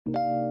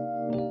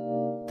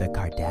The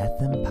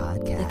Cardassian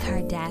Podcast. The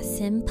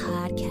Cardassian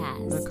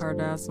Podcast. The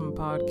Cardassian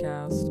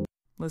Podcast.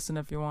 Listen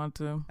if you want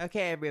to.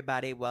 Okay,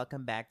 everybody,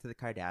 welcome back to the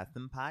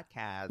Cardassian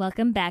Podcast.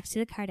 Welcome back to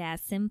the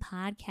Cardassian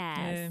Podcast.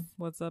 Hey,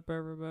 what's up,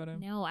 everybody?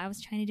 No, I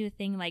was trying to do a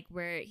thing like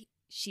where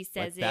she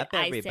says What's it, up,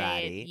 I say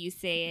everybody? it, you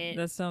say it.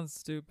 That sounds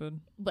stupid.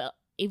 Well,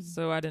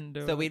 So I didn't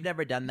do it. So we've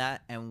never done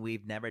that, and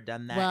we've never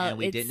done that, Well, and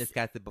we didn't it's-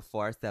 discuss it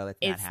before, so it's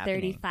not it's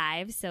happening.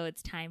 35, so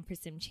it's time for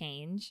some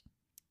change.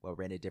 Well,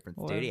 we're in a different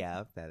What?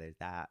 studio, so there's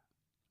that.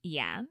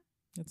 Yeah,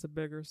 It's a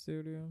bigger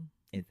studio.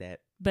 Is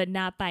it? but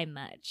not by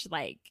much.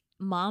 Like,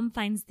 Mom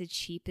finds the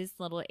cheapest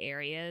little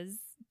areas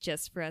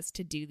just for us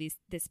to do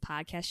this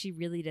podcast. She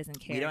really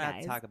doesn't care, We don't guys.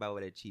 have to talk about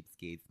what a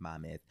cheapskate's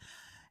mom is.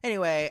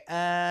 Anyway,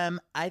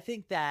 I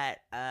think that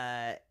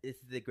this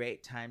is a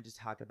great time to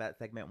talk about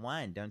segment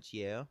 1, don't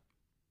you?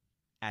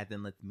 As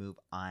in, let's move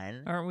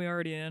on. Aren't we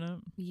already in it?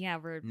 Yeah,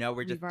 We're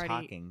we've just already,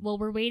 talking. Well,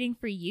 we're waiting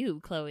for you,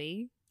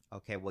 Chloe.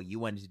 Okay, well, you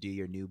wanted to do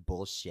your new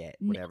bullshit,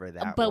 whatever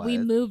that was. But we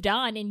moved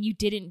on and you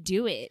didn't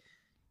do it.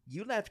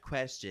 You left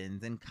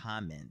questions and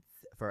comments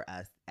for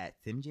us at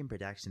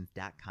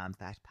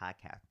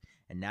simjinproductions.com/podcast.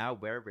 And now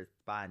we're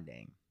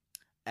responding.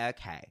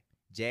 Okay.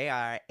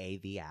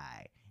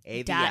 JRAVI.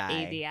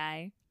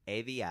 .avi.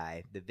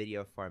 AVI, the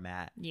video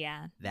format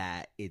Yeah.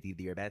 that is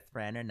either your best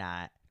friend or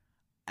not.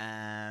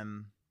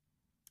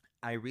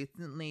 I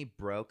recently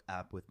broke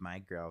up with my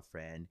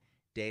girlfriend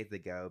days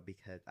ago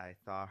because I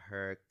saw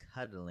her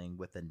cuddling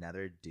with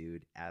another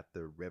dude at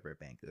the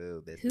riverbank.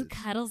 Ooh, Who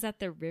cuddles at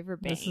the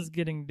riverbank? This is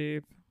getting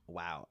deep.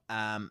 Wow.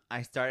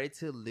 I started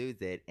to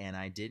lose it and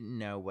I didn't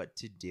know what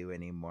to do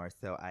anymore,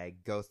 so I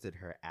ghosted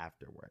her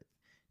afterwards.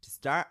 To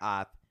start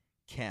off,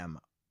 Kim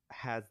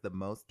has the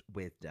most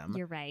wisdom.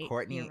 You're right.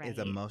 Courtney You're right. is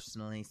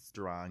emotionally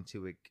strong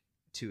to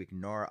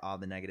ignore all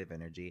the negative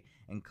energy,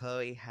 and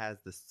Chloe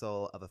has the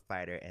soul of a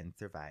fighter and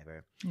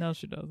survivor. No,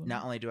 she doesn't.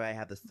 Not only do I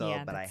have the soul,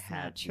 Yeah, but I that's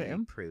have not the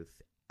true. proof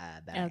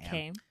that I am.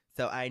 Okay.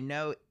 So I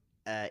know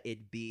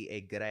it'd be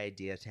a good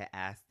idea to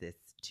ask this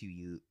to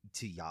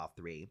y'all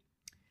three.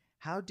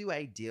 How do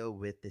I deal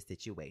with the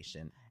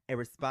situation? A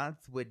response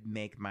would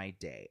make my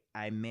day.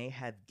 I may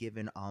have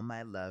given all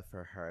my love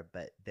for her,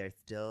 but there's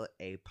still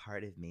a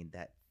part of me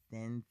that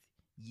sends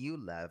you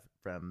love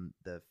from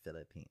the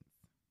Philippines.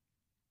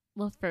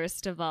 Well,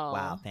 first of all.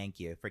 Wow, thank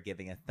you for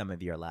giving us some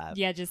of your love.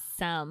 Yeah, just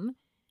some.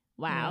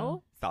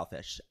 Wow.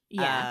 Selfish.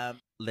 Yeah.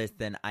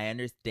 Listen, I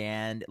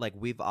understand. Like,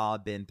 we've all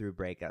been through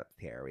breakups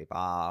here. We've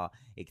all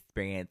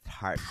experienced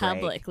heartbreak.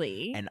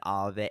 Publicly. And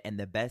all of it. And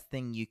the best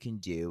thing you can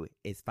do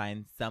is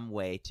find some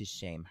way to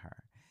shame her.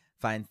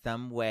 Find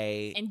some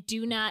way. And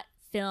do not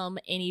film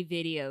any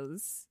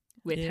videos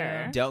with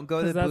Yeah. her. Don't go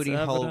the 'Cause that's booty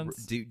hole.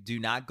 evidence. Do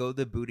not go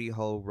the booty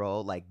hole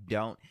role. Like,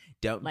 don't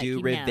Like, do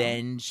no.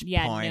 revenge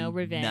Yeah, porn. no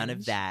revenge. None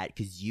of that,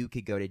 because you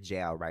could go to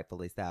jail,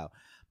 rightfully so.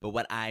 But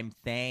what I'm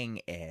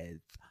saying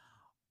is,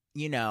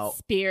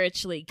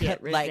 Spiritually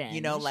get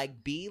revenge.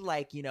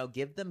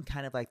 Give them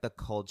kind of like the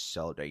cold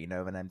shoulder. You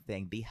know what I'm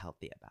saying? Be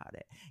healthy about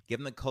it. Give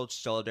them the cold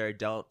shoulder.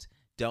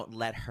 Don't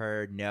let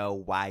her know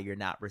why you're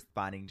not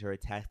responding to her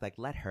text. Like,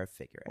 let her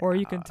figure it out. Or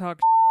you can talk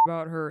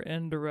about her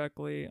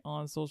indirectly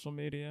on social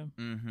media.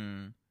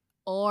 Mm-hmm.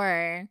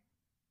 Or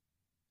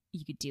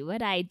you could do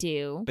what I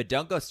do. But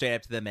don't go straight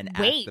up to them and ask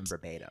Wait. them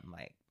verbatim.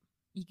 Like,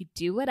 You could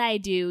do what I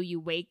do. You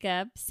wake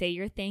up, say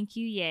your thank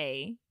you,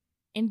 yay,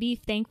 and be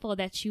thankful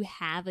that you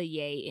have a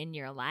yay in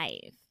your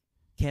life.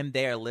 Kim,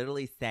 they are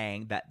literally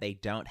saying that they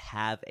don't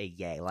have a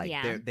yay. Like,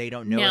 Yeah. they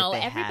don't know No,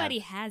 if they everybody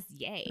have. has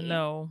yay.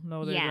 No,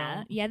 they yeah,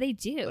 don't. yeah, they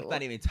do. Let's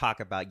not even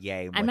talk about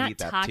yay and what I'm not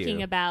he's up talking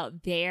to.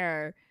 about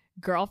their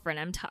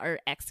girlfriend. Or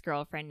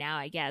ex-girlfriend now,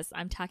 I guess.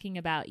 I'm talking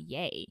about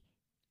yay.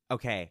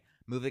 Okay,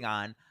 moving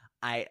on.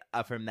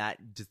 From that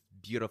just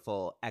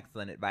beautiful,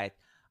 excellent advice.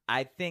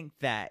 I think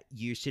that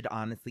you should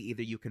honestly,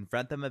 either you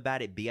confront them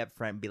about it, be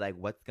upfront, be like,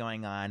 what's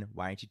going on?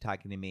 Why aren't you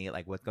talking to me?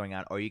 Like, what's going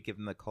on? Or you give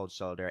them the cold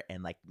shoulder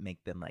and like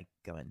make them like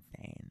go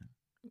insane.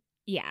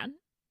 Yeah,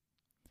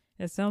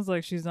 It sounds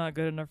like she's not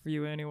good enough for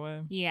you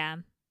anyway. yeah.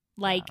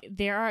 Like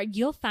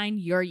you'll find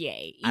your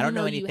yay. Even I don't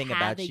know though anything you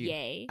have about a you.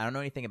 Yay. I don't know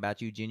anything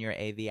about you, Junior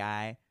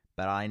AVI,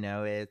 but all I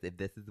know is if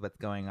this is what's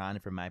going on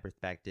from my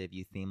perspective,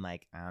 you seem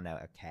like, I don't know,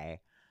 okay.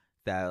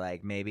 So,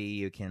 like, maybe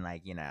you can,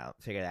 like,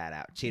 figure that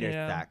out. Cheaters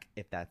suck,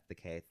 if that's the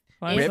case.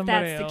 Find If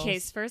somebody that's else. the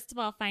case, first of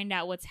all, find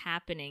out what's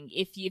happening.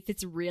 If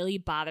it's really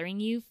bothering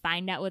you,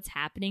 find out what's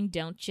happening.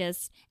 Don't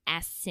just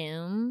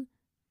assume.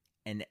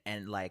 And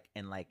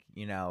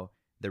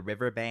the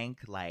riverbank,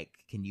 like,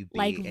 can you be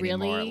Like, any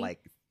really? more,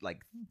 like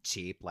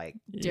cheap, like,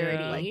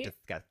 Dirty. Yeah. like,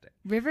 disgusting?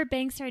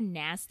 Riverbanks are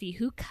nasty.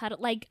 Who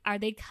are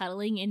they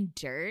cuddling in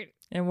dirt?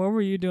 And what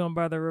were you doing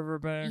by the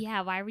riverbank?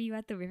 Yeah, why were you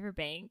at the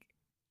riverbank?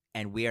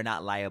 And we are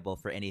not liable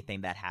for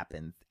anything that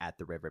happens at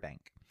the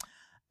riverbank.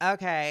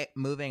 Okay,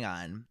 moving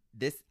on.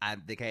 This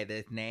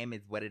name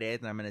is what it is,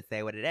 and I'm going to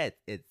say what it is.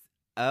 It's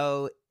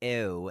oh,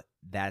 ew,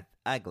 that's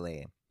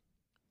ugly.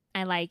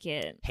 I like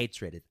it.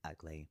 Hatred is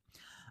ugly.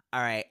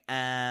 All right.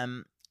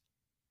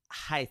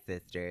 Hi,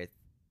 sisters.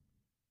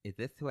 Is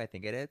this who I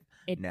think it is?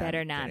 It No,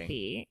 better I'm not kidding.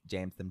 be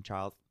James and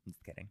Charles. I'm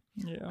just kidding.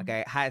 Yeah.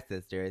 Okay, hi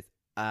sisters.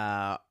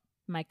 my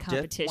wanted-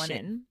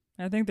 competition.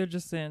 I think they're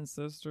just saying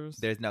sisters.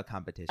 There's no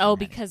competition. Oh,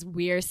 honey. because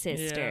we're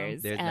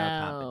sisters. There's no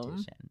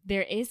competition.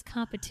 There is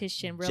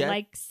competition. We're Just-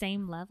 like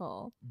same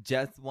level.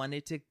 Just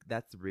wanted to.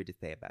 That's rude to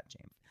say about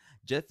James.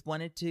 Just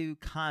wanted to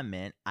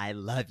comment. I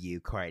love you,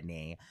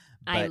 Courtney.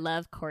 I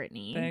love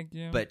Courtney. Thank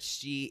you. But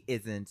she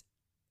isn't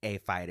a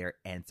fighter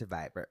and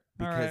survivor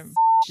All because right,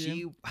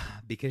 she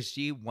because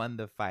she won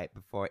the fight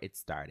before it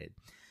started.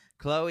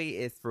 Chloe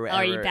is Oh, forever.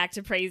 are you back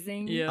to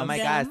praising? Yeah. Oh my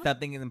them? God!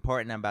 Something is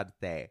important I'm about to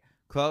say.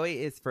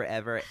 Chloe is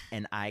forever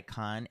an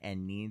icon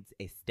and needs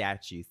a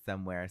statue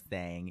somewhere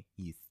saying,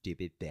 "You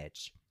stupid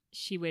bitch."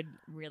 She would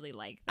really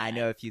like that. I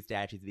know a few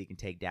statues we can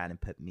take down and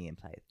put me in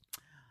place.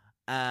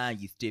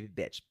 You stupid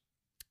bitch.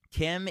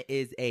 Kim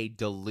is a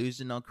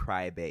delusional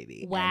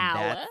crybaby. Wow.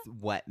 And that's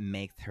what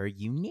makes her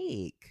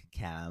unique,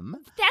 Kim.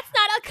 That's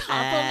not a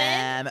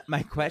compliment.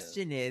 My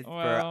question is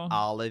Well. for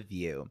all of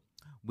you.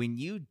 When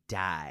you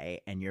die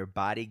and your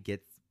body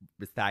gets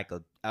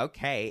recycled,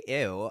 okay,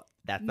 ew,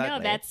 that's No,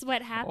 ugly. that's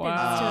what happens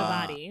Wow. to a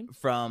body.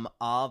 From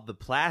all the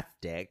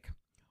plastic,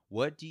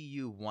 what do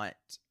you want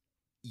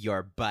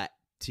your butt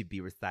to be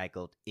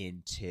recycled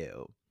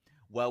into?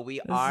 Well, we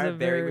This is are a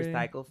very very-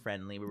 recycle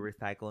friendly. We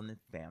recycle in this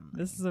family.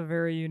 this is a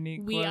very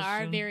unique We question.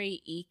 are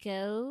very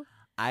eco.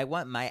 I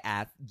want my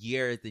ass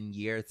years and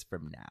years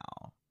from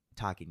now.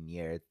 Talking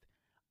years.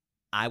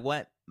 I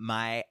want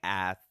my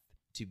ass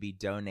to be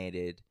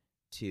donated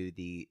to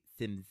the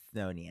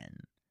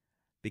Smithsonian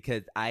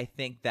because I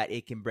think that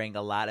it can bring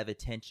a lot of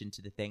attention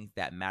to the things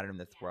that matter in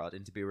this world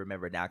and to be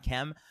remembered. Now,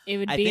 Kim It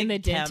would I be in the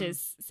think Kim-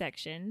 dentist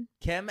section.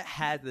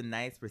 has a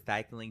nice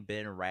recycling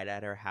bin right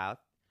at her house.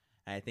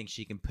 And I think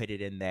she can put it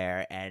in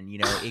there and,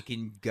 it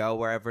can go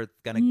wherever it's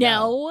going to go.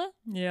 No,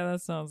 Yeah,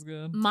 that sounds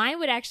good. mine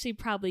would actually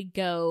probably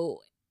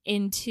go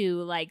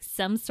into like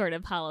some sort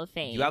of Hall of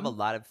Fame. You have a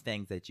lot of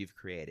things that you've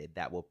created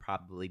that will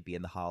probably be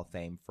in the Hall of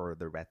Fame for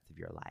the rest of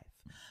your life.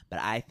 But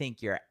I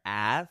think your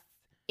ass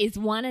is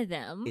one of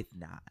them. is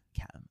not,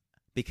 Kim.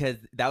 Because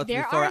that was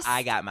There before are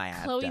I got my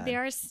ass Chloe, done.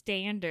 there are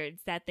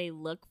standards that they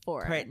look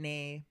for.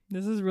 Brittany.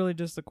 This is really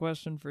just a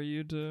question for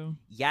you two.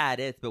 Yeah,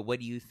 it is. But what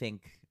do you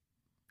think?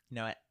 You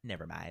know what?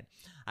 Never mind.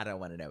 I don't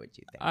want to know what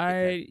you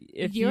think.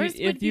 If Yours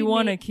would if you be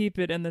want to me- keep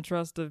it in the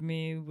trust of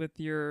me with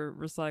your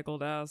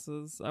recycled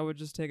asses, I would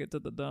just take it to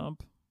the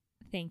dump.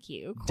 Thank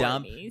you,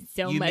 Dump? Courtney,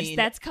 so You much. mean-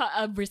 That's called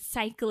a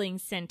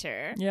recycling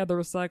center. Yeah, the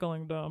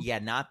recycling dump. Yeah,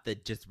 not the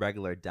just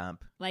regular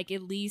dump. Like,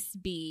 at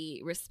least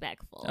be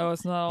respectful. Oh,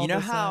 it's not all You know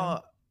the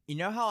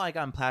same. how like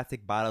on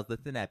plastic bottles,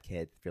 listen up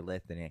kids if you're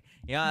listening.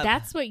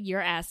 That's what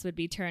your ass would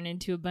be turned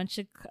into, a bunch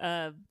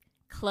of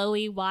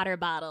Chloe water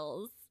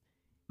bottles.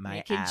 my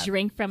You could ass,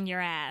 drink from your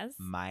ass.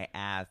 my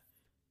ass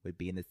would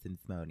be in the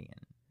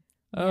Smithsonian.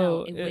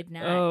 No, it would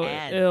not. Oh,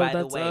 And ew, by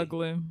the that's way-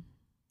 ugly.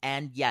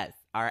 And yes,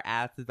 our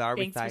asses are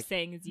Thanks for recyclable.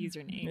 saying his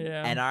username.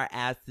 Yeah. And our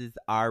asses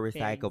are Very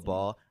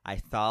recyclable. I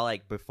saw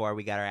like before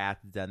we got our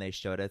asses done, they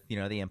showed us,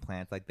 the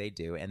implants like they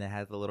do, and it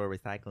has a little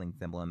recycling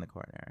symbol in the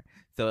corner.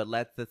 So it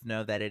lets us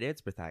know that it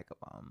is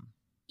recyclable.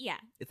 Yeah,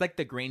 It's like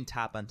the green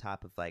top on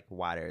top of like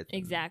water.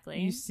 exactly.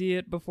 You see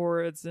it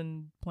before it's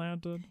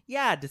implanted.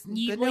 Yeah, just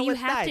You- to well, know you what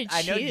have size. to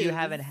I know you choose.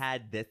 haven't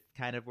had this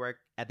kind of work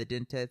at the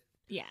dentist.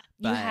 Yeah,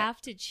 But- you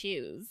have to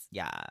choose.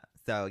 Yeah.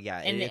 So yeah,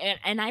 And, it is,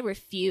 and I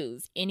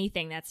refuse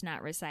anything that's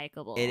not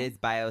recyclable. it is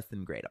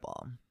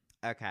biodegradable.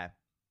 Okay.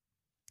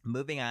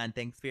 Moving on.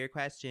 Thanks for your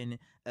question.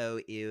 Oh,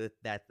 ew,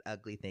 that's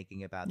ugly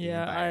thinking about the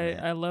Yeah,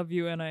 environment. I love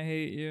you and I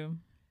hate you.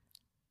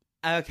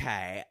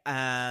 Okay.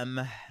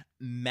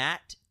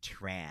 Matt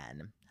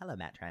Tran. Hello,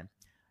 Matt Tran.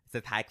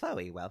 Says, hi,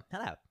 Chloe. Well,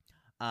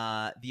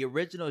 hello. The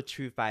original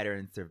True Fighter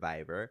and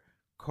Survivor,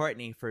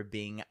 Courtney for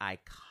being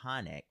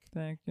iconic,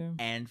 Thank you.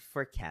 and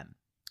for Kim.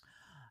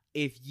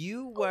 If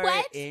you were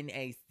What? in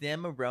a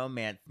sim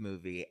romance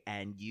movie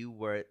and you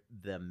were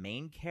the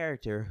main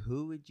character,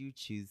 who would you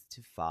choose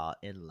to fall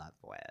in love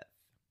with?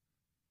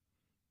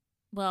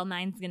 Well,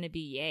 mine's gonna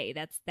be Yay.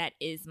 That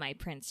is my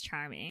Prince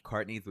Charming.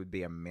 Courtney's would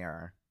be a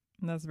mirror.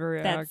 That's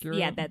very That's accurate.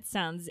 yeah. That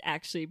sounds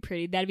actually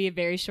pretty. That'd be a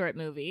very short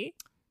movie.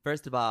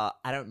 First of all,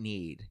 I don't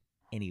need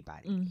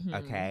anybody. Mhm.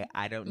 Okay?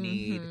 I don't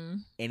need Mhm.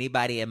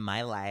 anybody in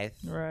my life.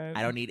 right.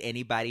 I don't need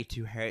anybody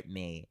to hurt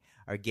me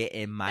or get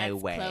in my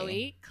That's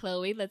way.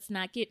 Chloe, let's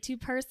not get too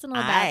personal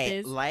about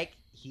this. Like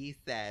he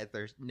says,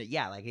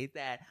 like he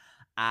said,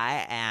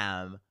 I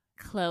am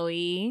a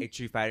Chloe,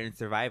 true fighter and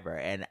survivor,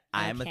 and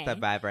I'm Okay. a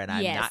survivor, and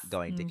I'm Yes. not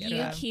going to get you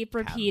up. keep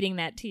repeating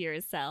that to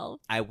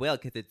yourself. I will,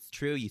 because it's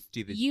true, you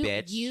stupid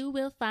bitch. You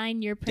will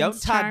find your Don't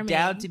Prince talk Charming.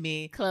 down to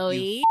me,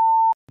 Chloe. you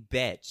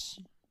bitch.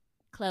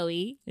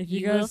 Chloe, If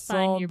you will guys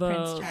find saw your the-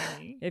 Prince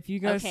Charming. If you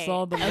guys Okay.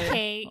 saw the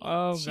Okay,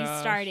 oh she's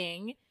gosh.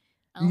 starting.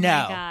 Oh No.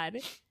 my god.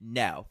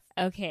 No,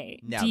 Okay.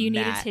 No, Do you need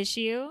Matt. a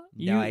tissue?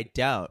 You- no, I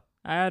don't.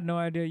 I had no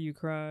idea you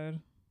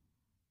cried.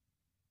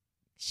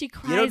 She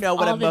cries You don't know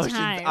what all the emotions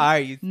time. are,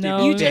 you stupid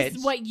No. You bitch.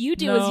 just what you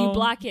do is you No.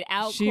 block it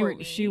out,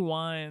 Courtney. She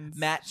whines.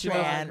 Matt She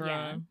doesn't Tran. cry.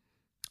 Yeah.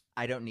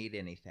 I don't need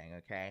anything,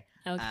 okay?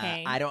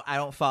 Okay. I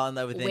don't fall in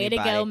love with Way anybody.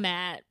 to go,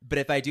 Matt. But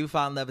if I do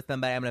fall in love with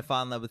somebody, I'm going to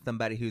fall in love with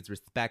somebody who's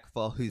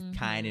respectful, who's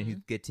kind, and Mhm.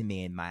 who's good to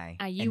me and my.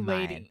 Are you and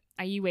waiting? mine.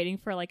 Are you waiting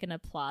for like an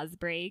applause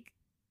break?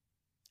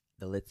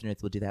 The listeners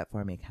will do that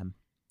for me. Come.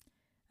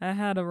 I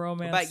had a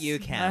romance. What about you,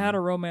 Kim? I had a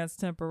romance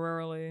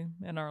temporarily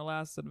in our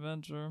last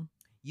adventure.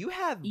 You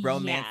have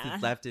romances Yeah.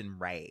 left and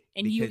right.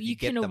 And you because get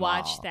can them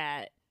watch all.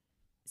 that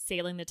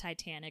Sailing the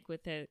Titanic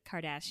with the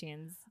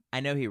Kardashians. I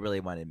know he really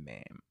wanted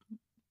me.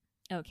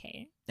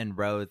 Okay. And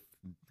Rose.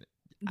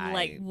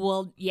 Like,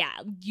 well, yeah,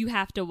 you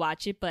have to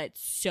watch it, but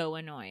so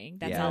annoying.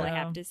 That's all I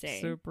Yeah, have to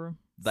say. Super.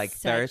 Like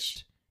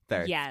Such-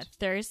 thirst. Yeah,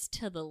 thirst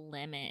to the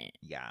limit.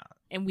 Yeah.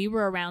 And we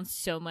were around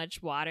so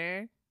much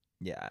water.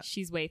 Yeah.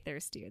 She's way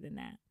thirstier than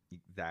that.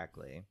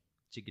 Exactly.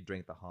 She could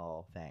drink the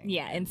whole thing.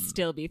 Yeah, and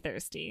still be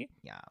thirsty.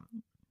 Yeah.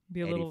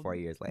 Be a little 84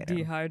 years later.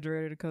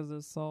 dehydrated because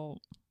of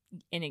salt.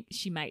 And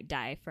she might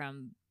die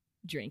from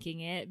drinking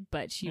it,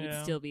 but she would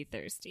Yeah. still be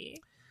thirsty.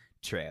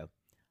 True.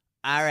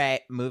 All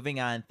right, moving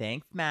on.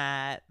 Thanks,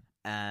 Matt.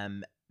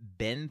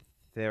 Ben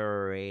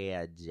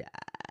Thuria.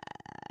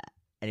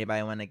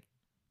 Anybody want to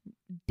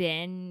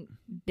Bin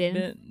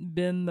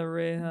Bin the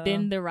Reha.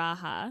 the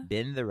Raja.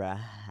 Ben the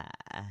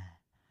Raha?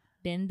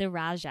 Bin the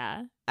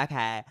Raja.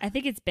 Okay, I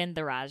think it's Bin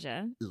the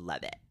Raja.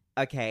 love it.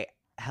 Okay,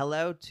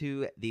 hello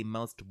to the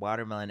most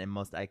watermelon and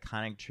most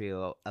iconic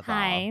trio of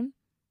Hi. all.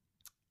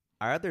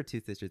 Our other two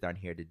sisters aren't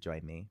here to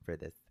join me for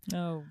this.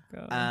 Oh,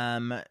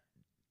 God.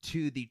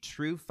 To the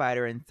true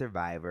fighter and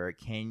survivor,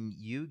 can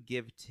you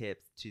give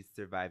tips to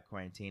survive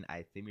quarantine? I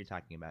assume you're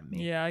talking about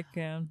me. Yeah, I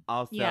can.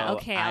 Also, Yeah,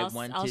 okay, I I'll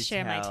want I'll to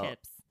share my tell-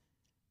 tips.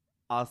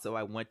 Also,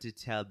 I want to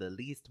tell the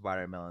least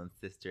watermelon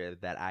sister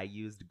that I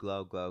used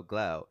Glow Glow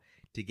Glow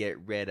to get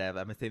rid of.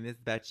 I'm assuming this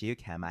is about you,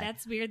 Kim.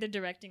 That's weird. They're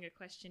directing a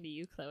question to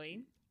you,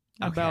 Chloe,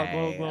 About Okay.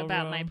 Glow Glow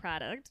about Glow. my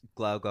product.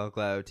 Glow Glow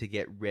Glow to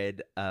get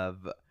rid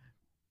of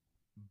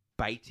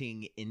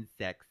biting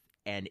insects,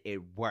 and it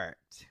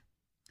worked.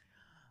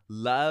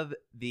 Love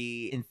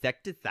the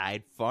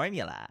insecticide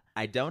formula.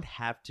 I don't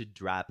have to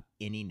drop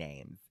any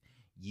names.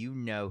 You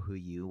know who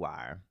you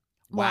are.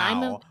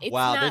 Well, it's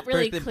wow, not this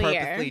really person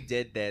clear. purposely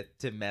did this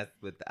to mess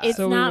with us. It's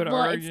So we not would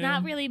well. It's argue.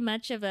 not really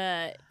much of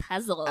a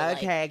puzzle.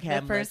 Okay, like,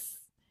 Kim, the first.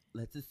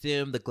 let's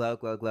assume the Glow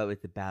Glow Glow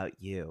is about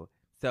you.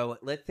 So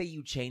let's say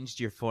you changed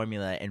your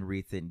formula in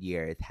recent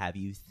years. Have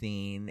you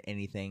seen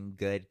anything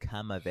good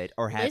come of it,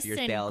 or have your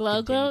Listen, sales Glow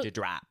continue Glow- to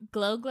drop?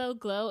 Glow Glow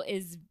Glow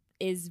is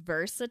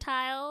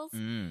versatile.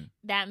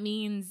 That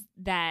means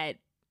that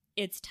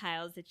it's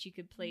tiles that you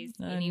could place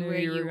I anywhere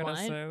knew you were you gonna want.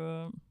 say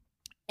that.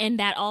 And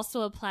that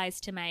also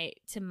applies to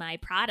my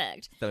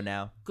product. So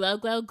now, Glow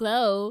Glow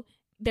Glow.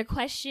 The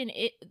question,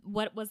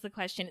 what was the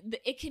question?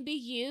 It can be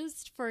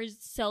used for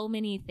so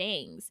many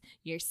things.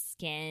 Your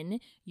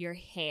skin, your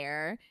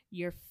hair,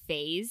 your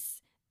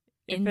face,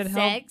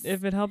 insects.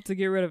 If it helped to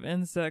get rid of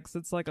insects,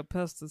 it's like a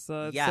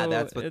pesticide. Yeah, so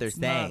that's what they're it's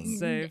not saying.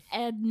 safe.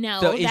 No,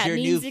 so is that your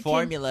means new it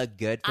formula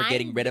good for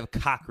getting I'm- rid of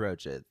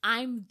cockroaches?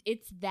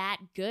 It's that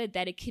good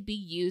that it could be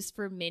used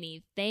for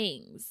many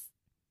things,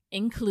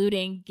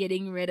 including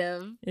getting rid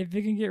of. If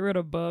you can get rid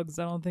of bugs,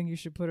 I don't think you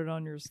should put it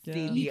on your skin.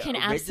 See, You can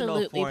original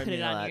absolutely put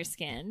it on formula- your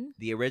skin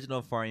The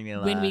original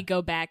formula. when we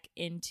go back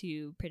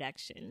into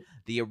production.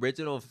 The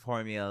original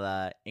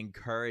formula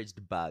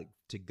encouraged bugs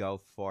to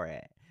go for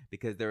it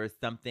because there was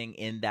something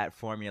in that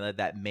formula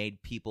that made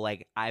people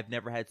like, I've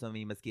never had so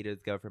many mosquitoes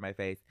go for my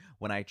face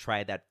when I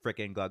tried that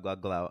freaking Glow Glow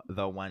Glow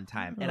the one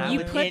time. And I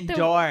You was put the-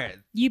 indoors.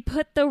 You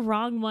put the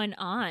wrong one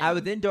on. I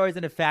was indoors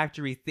in a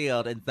factory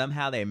sealed, and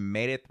somehow they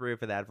made it through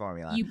for that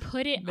formula. You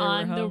put it They were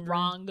on the hungry.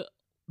 wrong.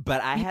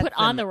 but I You had put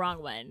some, on the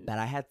wrong one. But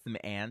I had some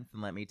ants,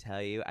 and let me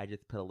tell you, I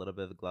just put a little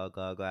bit of Glow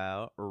Glow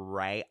Glow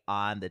right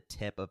on the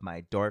tip of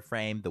my door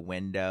frame, the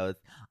windows,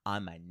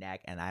 on my neck,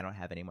 and I don't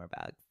have any more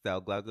bugs.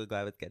 So Glow Glow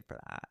Glow is good for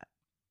that.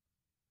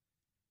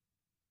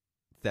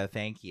 So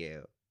thank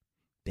you,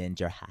 Ben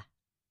Jorha.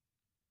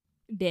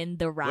 Then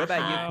the Raja. What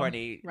about you,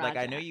 Courtney? Like,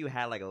 I Raja. know you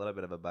had like a little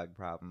bit of a bug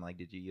problem. Like,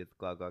 did you use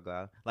Glow Glow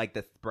Glow? Like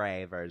the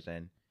spray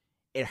version.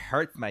 It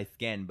hurts my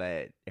skin,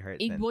 but it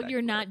hurts. Well,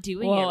 you're not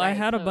doing it Well, right, I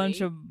had a Chloe.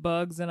 bunch of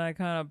bugs and I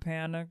kind of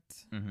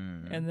panicked.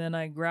 Mm-hmm. And then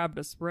I grabbed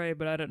a spray,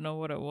 but I didn't know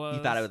what it was.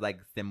 You thought it was like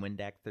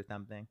Simwindex or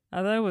something?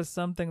 I thought it was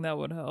something that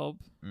would help,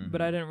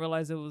 but I Mhm. didn't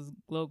realize it was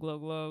Glow Glow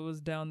Glow. It was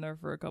down there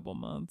for a couple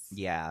months.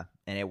 Yeah,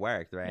 and it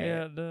worked, right?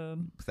 Yeah, it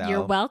did. So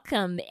You're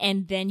welcome.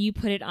 And then you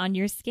put it on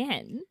your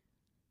skin.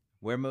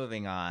 we're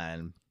moving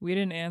on. We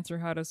didn't answer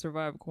how to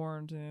survive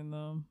quarantine,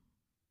 though.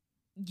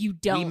 You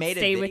don't made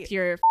a stay video- with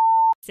your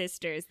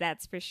sisters,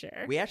 that's for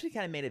sure. We actually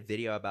kind of made a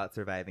video about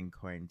surviving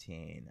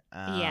quarantine.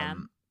 Yeah.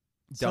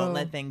 Don't So-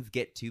 let things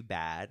get too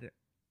bad.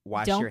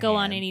 Wash Don't your go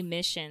on hands. any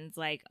missions.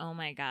 Like, oh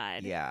my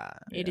God. Yeah.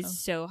 It Yeah.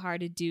 is so hard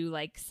to do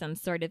like some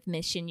sort of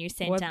mission you're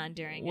sent What- on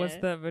during What's a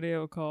that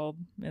video called?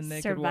 And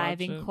they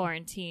surviving could watch it.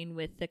 quarantine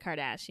with the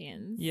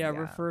Kardashians. Yeah, Yeah.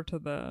 refer to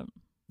that.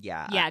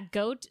 Yeah. Yeah,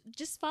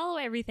 just follow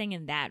everything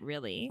in that,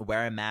 really.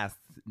 Wear a mask,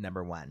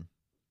 number one.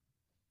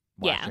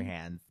 Wash Yeah. your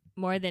hands.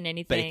 More than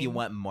anything. But if you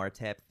want more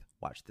tips,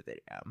 watch the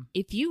video.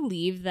 If you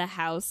leave the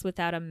house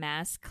without a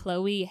mask,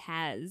 Chloe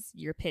has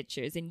your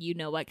pictures, and you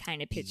know what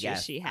kind of pictures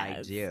Yes, she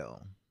has. I do.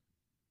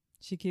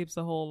 She keeps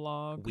a whole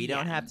log. We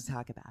don't have to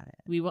talk about it.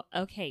 We will.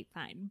 Okay,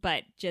 fine,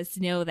 but just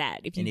know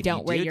that if you And if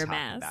don't wear your talk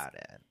mask, about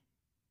it,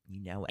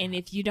 you know it. and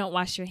if you don't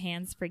wash your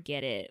hands,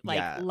 forget it. Like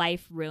Yeah.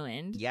 life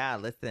ruined. Yeah,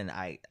 listen,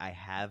 I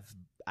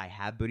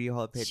have booty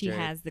hole pictures. She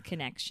has the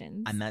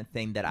connections. I'm not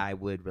saying that I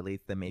would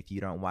release them if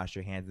you don't wash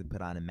your hands and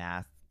put on a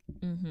mask.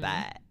 Mm-hmm.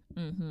 But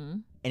Mm-hmm.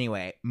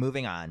 anyway,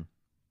 moving on.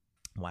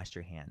 Wash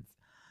your hands.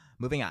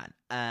 Moving on.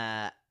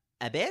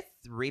 Abyss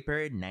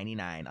Reaper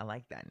 99. I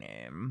like that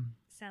name.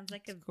 Sounds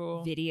like a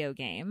Cool. video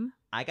game.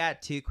 I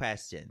got 2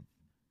 questions.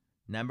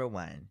 Number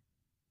 1,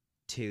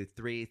 to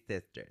 3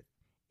 sisters.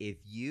 If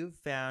you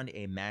found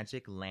a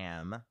magic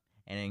lamb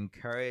and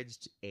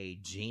encouraged a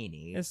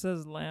genie. It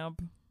says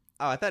lamp.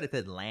 Oh, I thought it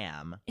said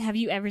lamb. Have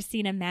you ever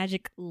seen a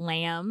magic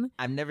lamb?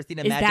 I've never seen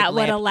a Is magic that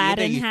what lamp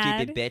Aladdin either, you had?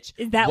 stupid bitch.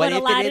 Is that what what if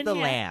Aladdin it is a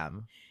had?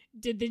 lamb?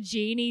 Did the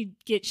genie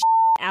get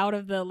out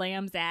of the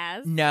lamb's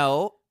ass?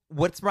 No.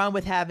 What's wrong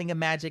with having a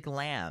magic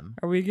lamb?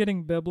 Are we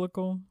getting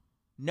biblical?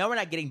 No, we're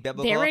not getting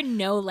biblical. There were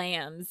no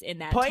lambs in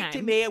that Point time.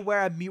 to me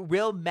where a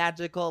real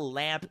magical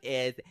lamp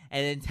is,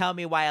 and then tell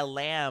me why a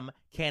lamb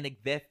can't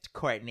exist,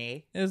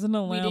 Courtney. Isn't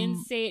a We lamb?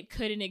 didn't say it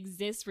couldn't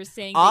exist. We're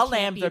saying All they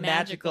can't lambs be are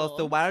magical,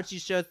 so why don't you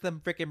show some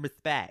freaking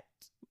respect?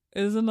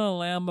 Isn't a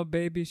lamb a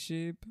baby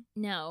sheep?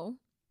 No,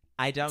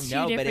 I don't Two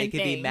know, but it different could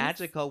be things.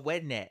 magical,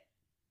 wouldn't it?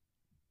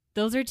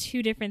 those are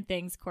two different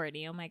things,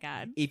 Courtney. Oh my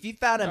God. If you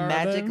found a Are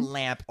magic they?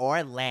 lamp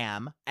or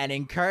lamb and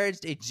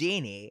encouraged a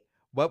genie,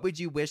 what would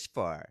you wish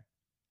for?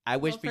 I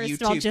wish Well, for you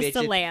first of all, two just a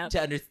bitches lamp.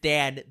 to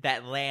understand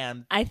that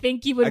lambs I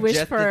think you would are wish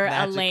just for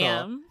as a magical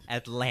lamb.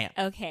 as lamps.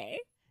 Okay.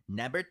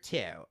 Number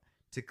 2,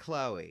 to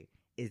Chloe.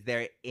 Is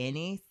there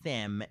any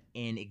sim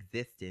in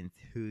existence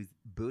whose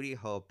booty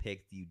hole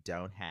pics you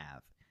don't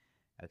have?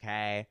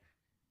 Okay?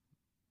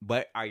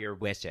 What are your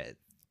wishes?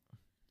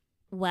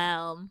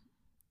 Well,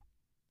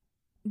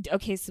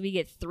 okay, so we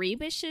get 3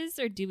 wishes,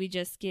 or do we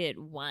just get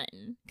 1?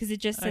 Because it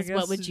just I says, guess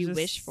what would you just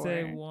wish for?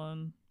 Say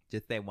one.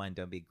 Just say one.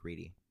 Don't be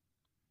greedy.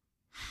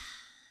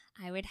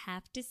 I would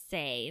have to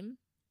say,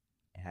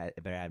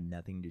 It better have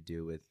nothing to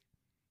do with...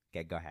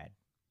 Okay, go ahead.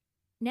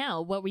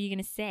 no, what were you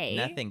going to say?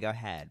 Nothing. Go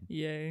ahead.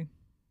 Yay.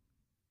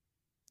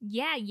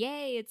 Yeah,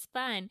 yay, it's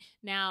fun.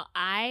 Now,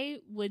 I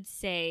would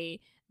say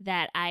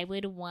that I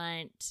would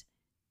want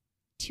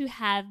to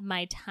have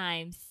my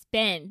time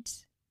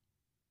spent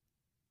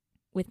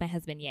with my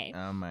husband, yay.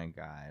 Oh, my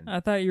God. I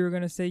thought you were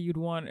going to say you'd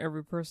want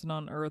every person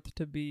on earth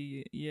to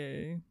be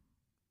yay.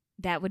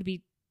 That would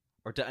be,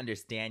 Or to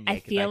understand I you,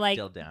 because feel I like-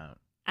 still don't.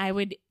 I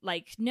would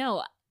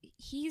no,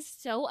 he's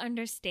so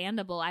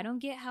understandable. I don't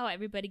get how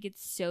everybody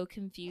gets so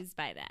confused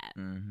by that.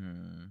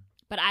 Mm-hmm.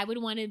 But I would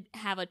want to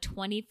have a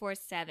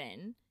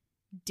 24/7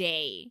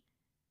 day.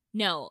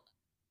 No,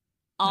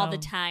 all the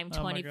No. time,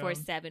 Oh my God.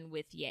 24/7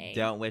 with Ye.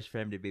 Don't wish for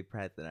him to be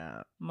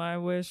president. My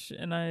wish,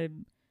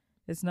 and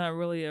it's not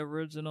really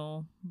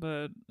original,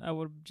 but I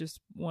would just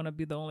want to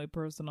be the only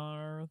person on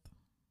earth.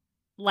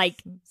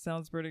 Like,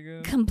 Sounds pretty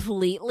good.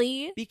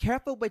 completely. Be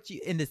careful what you...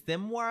 In the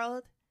sim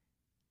world...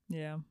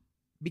 Yeah.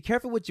 Be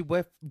careful what you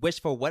wish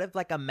for. What if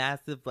like a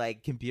massive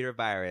like computer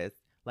virus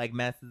like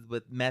messes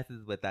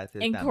with us? Or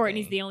And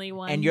Courtney's something? the only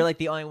one. And you're like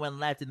the only one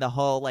left in the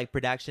whole like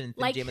production. And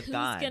Like, Jim is who's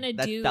gone. gonna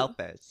That's do-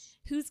 selfish.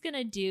 Who's going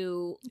to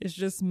do... It's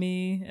just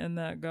me and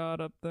that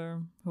god up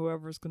there,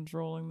 whoever's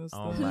controlling this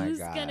Oh thing. my Who's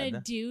going to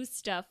God. do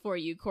stuff for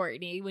you,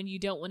 Courtney, when you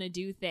don't want to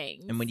do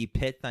things? And when you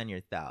piss on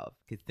yourself,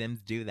 because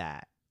Sims do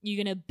that. You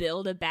going to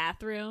build a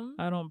bathroom?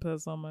 I don't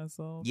piss on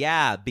myself.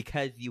 Yeah,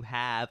 because you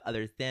have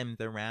other Sims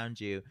around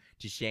you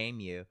to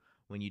shame you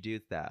when you do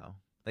so.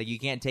 Like you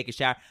can't take a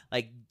shower.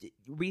 Like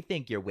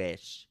rethink your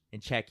wish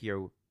and check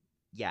your.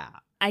 Yeah,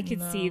 I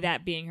could see No.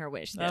 that being her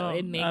wish, I though. don't,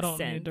 It makes I don't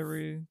sense. need to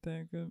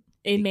rethink it.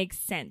 It makes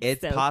sense.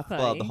 it's though, possible.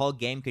 Chloe. The whole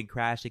game could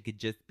crash. It could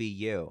just be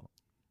you.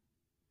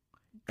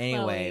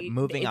 Anyway, Chloe,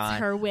 moving it's on.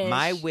 her wish.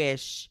 My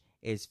wish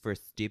is for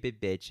stupid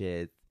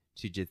bitches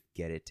to just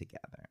get it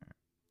together.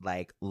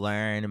 Like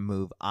learn,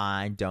 move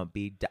on. Don't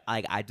be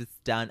like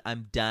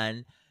I'm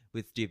done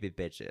with stupid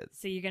bitches.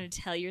 So you're going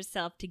to tell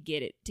yourself to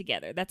get it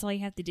together. That's all you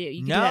have to do.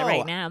 You can No, do that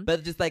right now.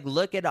 But just like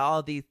look at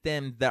all these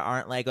Sims that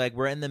aren't like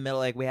we're in the middle,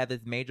 like we have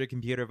this major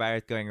computer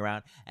virus going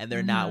around and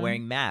they're not Mhm.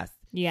 wearing masks.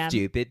 Yeah.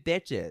 Stupid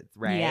bitches,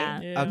 right?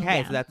 Yeah. Yeah. Okay,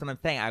 Yeah. so that's what I'm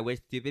saying. I wish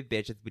stupid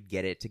bitches would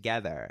get it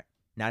together.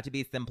 Not to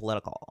be sim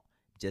political.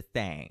 Just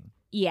saying.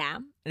 Yeah.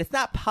 And it's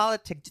not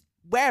politics.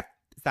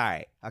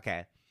 Sorry.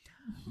 Okay.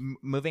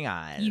 Moving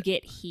on. You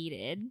get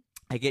heated.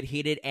 I get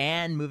heated.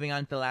 And moving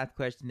on to the last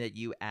question that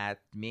you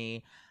asked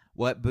me.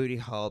 What booty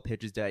hole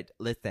pictures do I...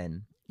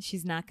 Listen,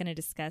 She's not going to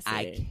discuss it.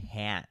 I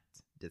can't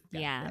discuss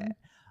Yeah. it.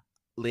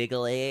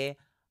 Legally,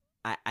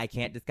 I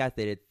can't discuss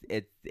it.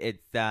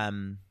 It's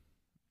nobody.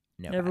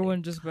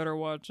 Everyone just better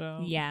watch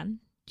out. Yeah.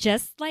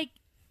 Just like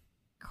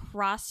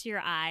cross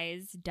your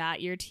I's,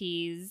 dot your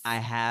T's. I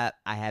have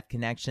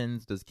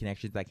connections. Those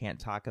connections I can't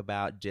talk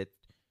about. Just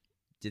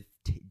Just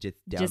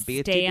don't Just be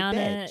a stay stupid on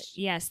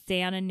bitch.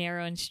 stay on a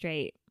narrow and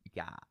straight.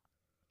 Yeah.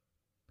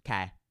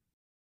 Okay.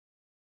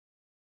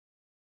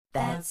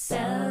 That's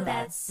so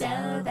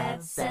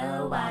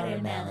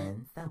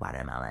watermelon.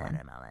 Watermelon.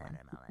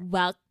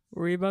 Well,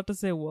 Were you about to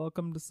say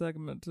welcome to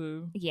segment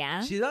 2?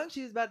 yeah. She thought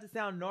she was about to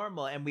sound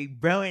normal, and we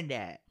ruined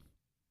it.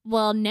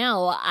 Well,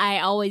 no, I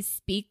always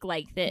speak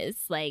like this.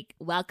 Like,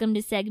 welcome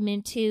to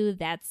segment 2,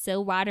 That's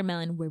So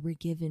Watermelon, where we're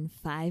given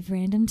 5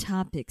 random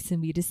topics and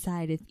we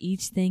decide if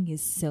each thing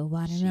is so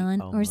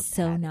watermelon or almost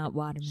so had it. not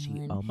She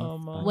watermelon.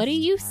 Almost. What are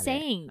fucking you had it.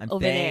 saying I'm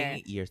over saying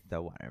there? You're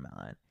so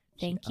watermelon.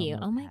 She Thank you.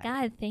 Oh almost my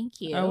had it. God, thank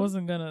you. I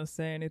wasn't gonna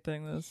say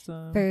anything this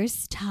time.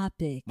 First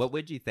topic. What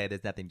would you say?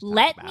 There's nothing to talk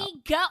Let about.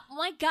 me go. Oh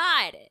my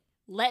God.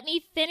 Let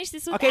me finish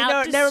this without Okay,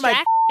 no, never mind.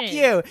 distraction.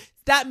 You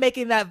stop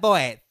making that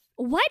voice.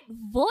 What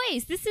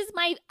voice? This is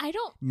my. I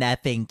don't.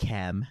 Nothing,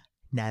 Kim.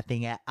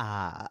 Nothing at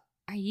all.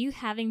 Are you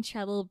having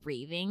trouble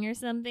breathing or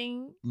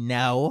something?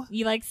 No.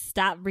 You like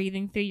stop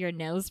breathing through your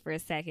nose for a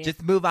second.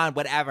 Just move on.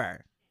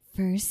 Whatever.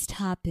 First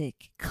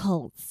topic: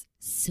 cults.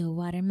 So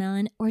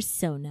watermelon or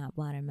so not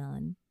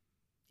watermelon?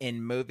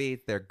 In movies,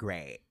 they're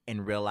great.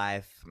 In real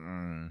life,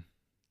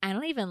 I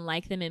don't even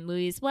like them in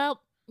movies.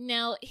 Well,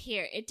 no.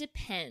 Here, it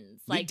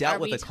depends. We Like, dealt are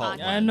with we a cult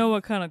talking? I know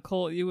what kind of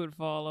cult you would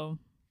follow.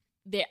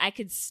 There, I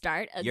could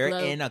start a. You're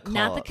globe, in a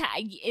Not the cult.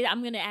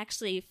 I'm gonna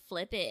actually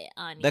flip it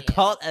on you. the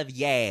cult of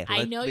Yay. I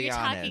let's know be you're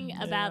honest. talking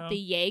about Yeah. the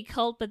Yay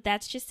cult, but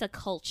that's just a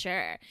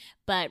culture.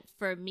 But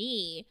for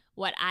me,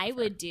 what I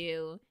would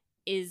do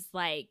is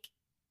like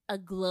a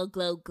glow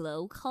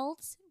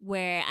cult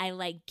where I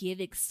like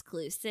give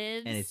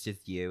exclusives. And it's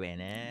just you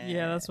in it.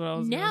 Yeah, that's what I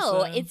was gonna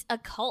no, say. it's a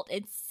cult.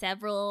 It's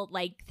several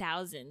like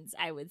thousands,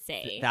 I would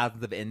say.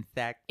 Thousands of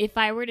insects. If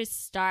I were to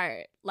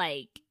start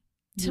like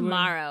You would-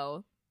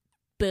 tomorrow,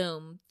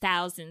 boom,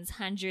 thousands,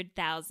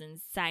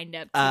 100,000 signed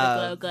up to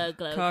the glow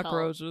cult.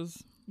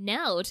 cockroaches.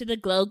 No, to the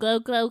glow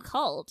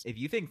cult. If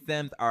you think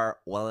Sims are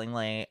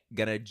willingly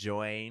gonna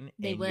join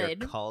They in would.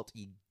 your cult,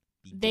 you'd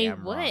be They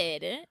damn wrong.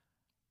 would.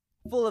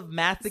 Full of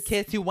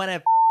masochists who want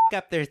to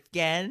up their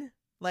skin.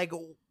 Like,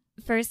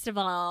 First of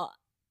all,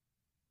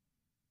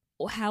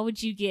 how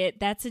would you get?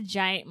 That's a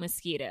giant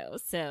mosquito.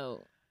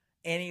 So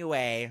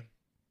anyway,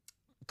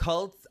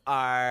 cults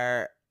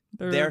are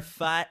they're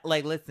fun.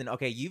 Like, listen,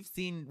 okay, you've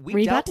seen were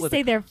you about to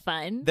say they're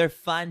fun? they're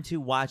fun to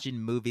watch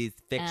in movies,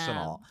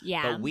 fictional.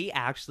 Yeah. But we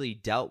actually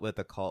dealt with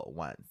a cult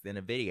once in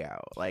a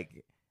video.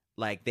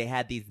 Like they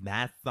had these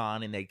masks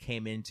on and they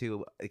came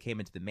into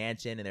the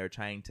mansion and they were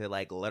trying to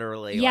like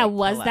literally yeah. like,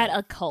 Was kill that us.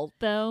 a cult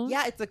though?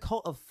 Yeah, it's a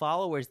cult of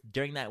followers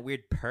during that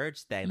weird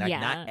purge thing. Like Yeah.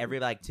 not every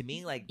like to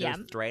me like they're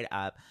Yeah. straight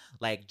up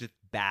like just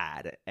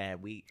bad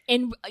and we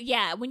And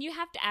yeah, when you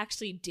have to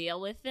actually deal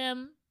with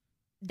them,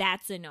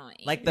 that's annoying.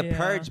 like the Yeah.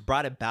 purge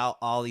brought about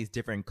all these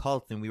different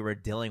cults and we were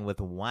dealing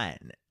with one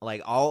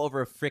like all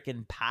over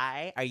freaking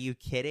pie. Are you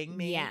kidding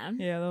me? yeah.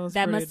 Yeah, that was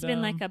That pretty must have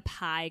been dumb. like a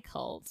pie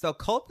cult. So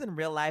cults in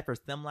real life or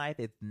sim life,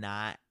 it's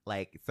not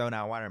like so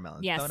not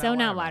watermelon. Yeah, so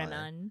not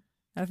watermelon.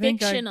 I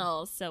think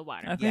Fictional, so I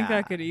watermelon. think Yeah.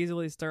 I could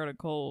easily start a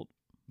cult,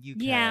 You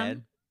can. Yeah.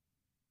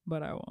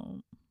 but I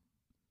won't.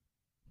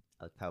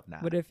 Let's hope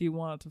not. But if you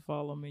want to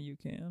follow me, you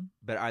can.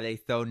 But are they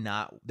so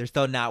not? They're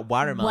so not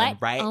watermelon, What?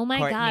 right? Oh my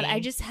God! Courtney? I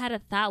just had a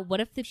thought.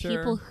 What if the Sure.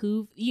 people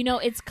who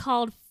it's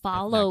called That's not good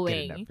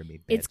following? enough for me,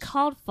 It's bitch.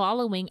 called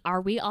following.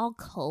 Are we all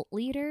cult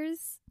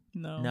leaders?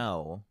 No.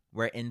 No,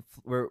 we're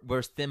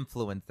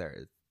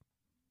simfluencers.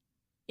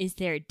 Is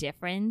there a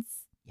difference?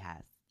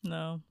 Yes.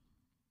 No.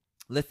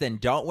 Listen,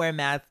 don't wear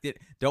masks.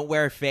 Don't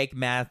wear fake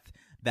masks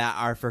that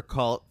are for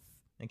cults.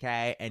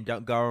 Okay, and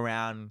don't go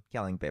around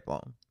killing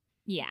people.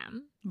 Yeah.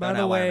 By not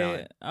the way,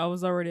 watermelon. I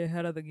was already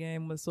ahead of the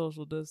game with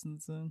social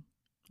distancing.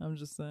 I'm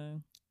just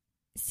saying.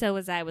 So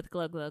was I with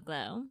glow.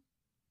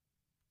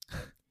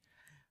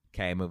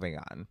 Okay, moving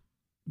on.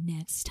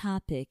 Next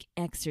topic: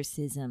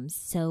 exorcism.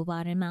 So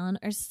watermelon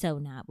or so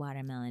not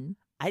watermelon?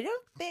 I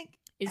don't think.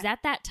 Is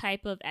that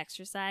type of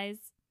exercise?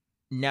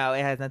 No,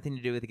 it has nothing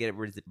to do with get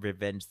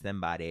revenge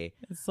somebody.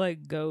 It's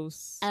like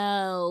ghosts.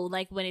 Oh,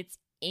 like when it's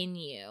in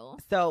you.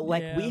 So,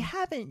 like, we Yeah.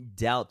 haven't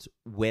dealt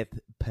with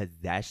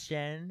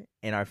possession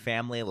in our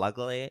family.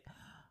 Luckily,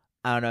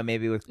 I don't know.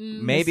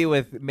 Maybe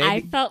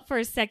I felt for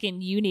a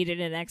second you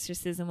needed an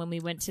exorcism when we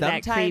went to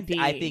that sometimes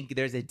creepy. I think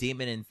there's a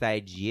demon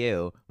inside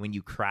you when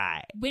you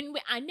cry.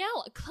 I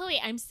know,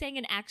 Chloe. I'm saying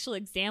an actual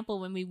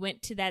example when we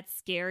went to that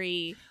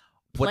scary.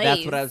 Well, that's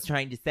place. what I was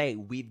trying to say.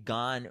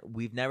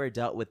 We've never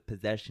dealt with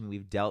possession.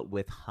 We've dealt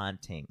with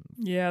haunting.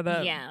 Yeah,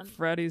 that Yeah.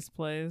 Freddy's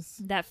place.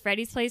 That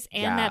Freddy's place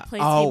and Yeah. that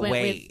place Oh, we went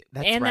wait. with,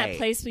 That's and right. that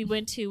place we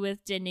went to with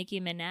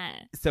Nicki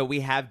Minaj. So we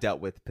have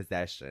dealt with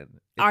possession.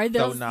 It's Are so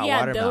those? not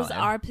Yeah, watermelon. those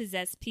are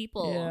possessed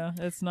people. Yeah,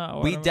 it's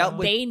not. We dealt watermelon.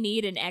 with- They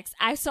need an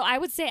So I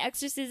would say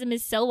exorcism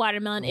is so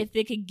watermelon if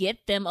they could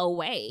get them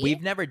away.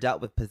 We've never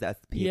dealt with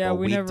possessed people. Yeah,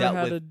 we We've never dealt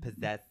had with a-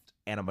 possessed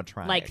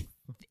animatronics. Like,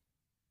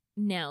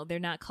 no, they're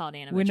not called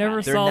animatronics. We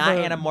never They're saw not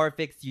the-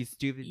 anamorphics, you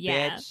stupid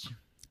Yeah. bitch.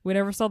 We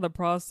never saw the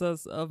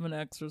process of an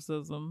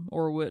exorcism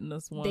or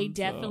witnessed one. They so-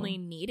 definitely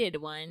needed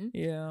one.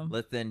 Yeah.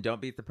 Listen, don't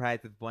be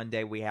surprised if one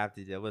day we have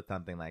to deal with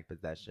something like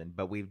possession,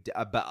 but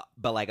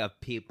but like of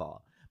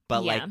people.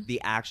 But Yeah. like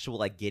the actual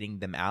like getting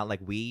them out, like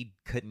we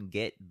couldn't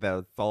get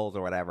those souls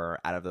or whatever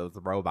out of those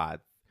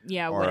robots.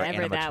 Yeah, Or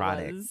whatever that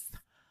animatronics. was.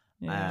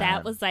 Yeah.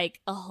 That was like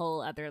a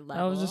whole other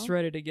level. I was just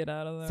ready to get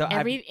out of there. So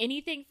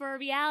Anything for a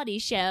reality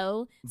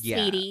show, Yeah.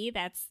 sweetie.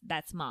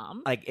 That's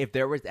mom. Like if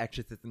there was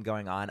exorcism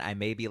going on, I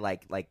maybe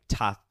like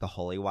toss the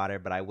holy water,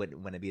 but I wouldn't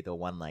want to be the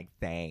one like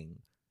saying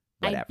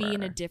whatever. I'd be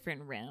in a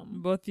different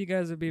room. Both of you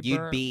guys would be You'd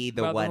burnt be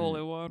the by one- the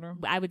holy water.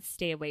 I would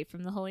stay away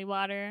from the holy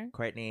water.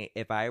 Courtney,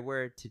 if I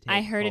were to take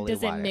I heard it holy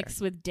doesn't water- mix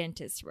with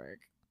dentist work.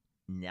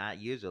 Not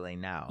usually,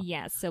 no.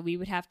 Yeah, so we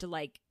would have to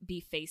like be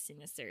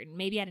facing a certain,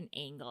 maybe at an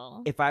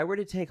angle. If I were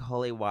to take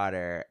holy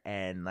water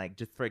and like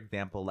just for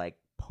example, like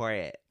pour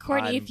it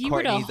Courtney, on if you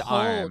Courtney's were to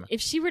hold, arm, if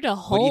she were to do you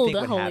hold think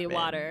the would holy happen?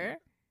 water,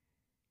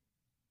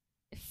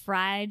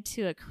 fried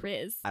to a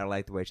crisp. I don't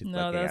like the way she's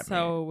No, looking that's at me.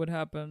 how it would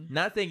happen.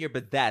 Not saying you're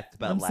possessed,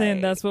 but I'm like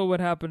saying that's what would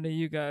happen to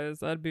you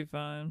guys. I'd be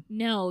fine.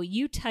 No,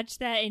 you touch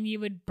that and you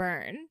would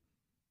burn.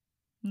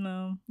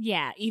 No.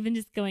 Yeah, even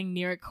just going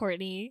near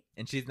Courtney.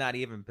 and she's not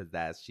even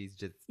possessed. She's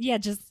just Yeah,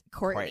 just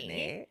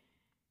Courtney.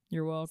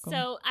 You're welcome.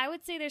 So I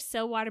would say they're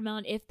so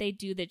watermelon if they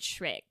do the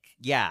trick.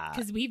 Yeah.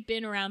 Because we've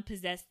been around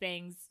possessed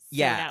things.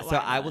 Yeah, not so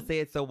I will watermelon. say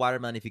it's so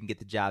watermelon if you can get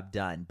the job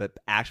done, but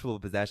actual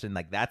possession,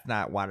 like that's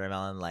not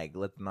watermelon. Like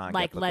let's not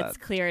Like, get let's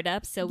clear it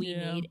up. So we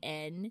Yeah. need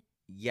an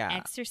yeah.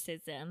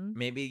 exorcism.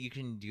 Maybe you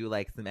can do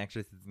like some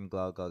exorcism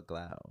glow.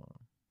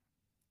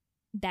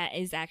 That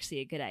is actually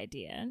a good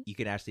idea. You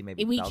can actually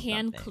maybe We sell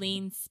can something.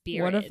 clean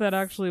spirits. what if that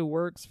actually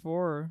works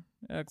for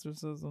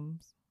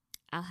exorcisms?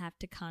 I'll have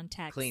to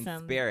contact clean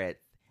some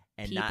spirits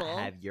and people. not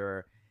have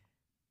your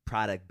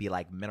product be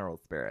like mineral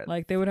spirits.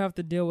 Like they would have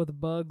to deal with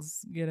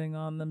bugs getting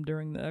on them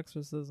during the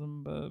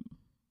exorcism, but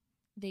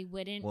They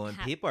wouldn't. well, when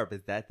have... people are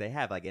possessed, they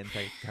have like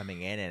insects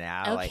coming in and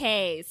out.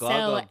 Okay, like,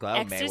 so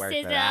glow may work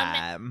for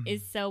that. exorcism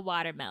is so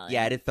watermelon.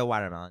 Yeah, it is so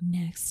watermelon.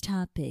 Next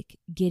topic.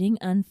 Getting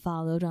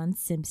unfollowed on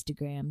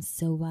Simstagram.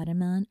 So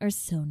watermelon or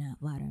so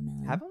not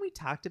watermelon? Haven't we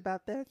talked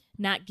about this?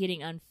 Not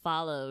getting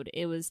unfollowed.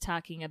 It was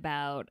talking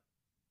about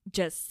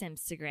just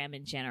Simstagram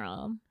in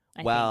general.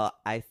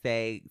 I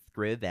say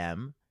screw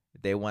them.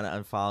 If they want to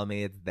unfollow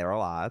me, it's their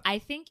loss. I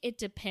think it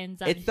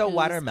depends on It's so who's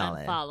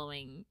watermelon.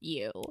 unfollowing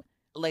you.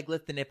 Like,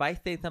 listen, if I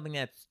say something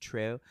that's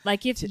true,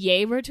 Like if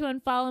Ye were to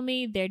unfollow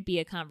me, there'd be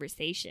a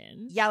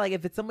conversation. yeah, like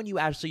if it's someone you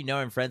actually know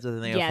and friends with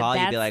and they Yeah, unfollow,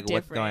 you'd be that's like,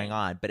 what's different. going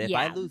on? But if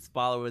I Yeah. lose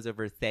followers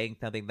over saying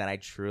something that I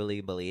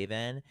truly believe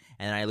in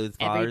and I lose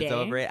Every followers day.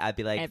 over it, I'd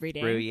be like, Every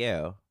screw day.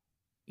 you.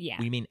 Yeah. What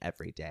do you mean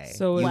every day?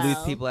 So you it's- lose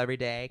Well, people every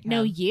day?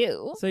 No, Cam?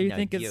 you. so you No,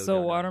 think you it's don't so know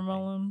anything.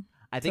 watermelon?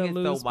 I think to it's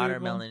lose so people?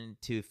 watermelon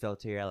to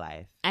filter your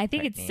life. I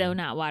think it's so Courtney.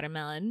 not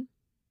watermelon.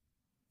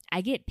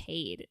 I get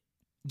paid.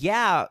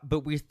 Yeah,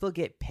 but we still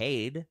get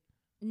paid.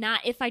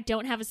 Not if I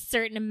don't have a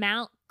certain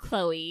amount,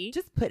 Chloe.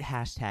 Just put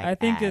hashtag I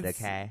think ad, it's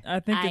okay? I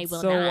think I it's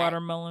will so not.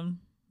 watermelon.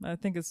 I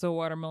think it's so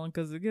watermelon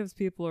because it gives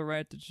people a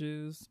right to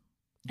choose.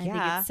 I think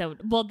it's so.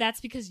 Well, that's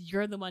because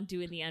you're the one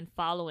doing the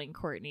unfollowing,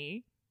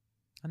 Courtney.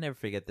 I'll never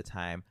forget the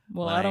time.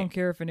 Well, when I don't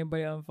care if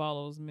anybody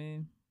unfollows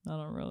me. I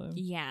don't really.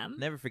 Yeah.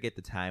 Never forget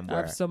the time I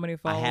where have so many I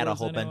followers. had a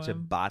whole bunch anyway.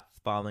 of bots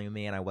following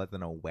me and I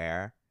wasn't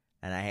aware.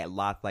 And I had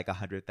lost like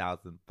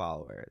 100,000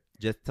 followers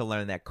just to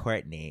learn that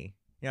Courtney,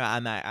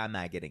 I'm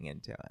not getting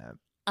into it.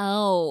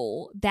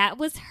 Oh, that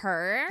was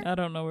her? I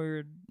don't know what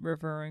you're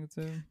referring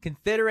to.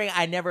 Considering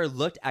I never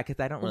looked at,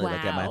 because I don't really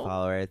look at my Wow.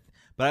 followers,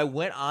 but I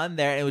went on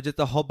there and it was just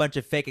a whole bunch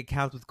of fake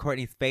accounts with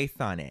Courtney's face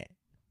on it.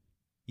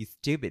 You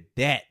stupid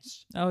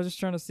bitch. I was just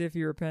trying to see if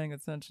you were paying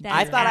attention. That's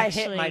I to it. thought I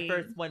hit my actually-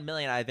 first 1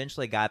 million. I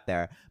eventually got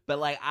there, but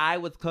like I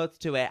was close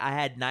to it. I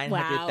had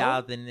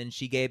 900,000, and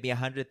she gave me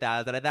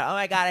 100,000. I thought, oh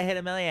my god, I hit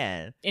 1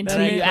 million. Until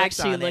Then I you clicked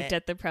actually on looked it.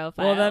 at the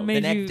profile. Well, that The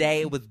made next you-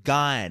 day, it was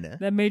gone.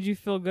 That made you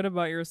feel good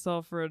about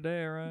yourself for a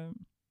day, right?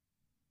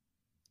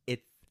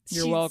 It's,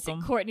 You're She's-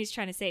 welcome. Courtney's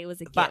trying to say it was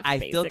a gift. but I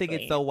still think basically.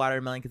 it's so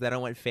watermelon because I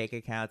don't want fake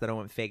accounts. I don't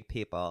want fake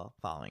people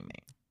following me.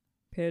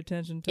 Pay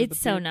attention to It's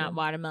the so people. not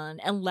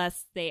watermelon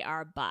unless they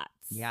are bots.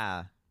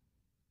 Yeah.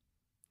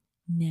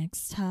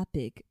 Next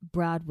topic.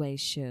 Broadway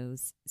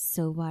shows.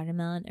 So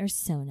watermelon or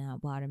so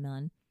not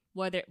watermelon?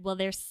 Well,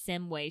 there's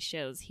Simway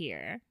shows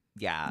here.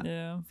 Yeah.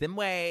 Yeah.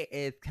 Simway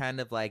is kind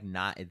of like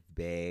not as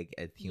big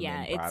as human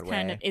Yeah, it's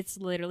Broadway. it's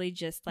literally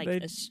just like They-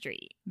 a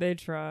street. They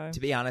try. To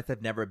be honest,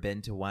 I've never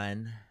been to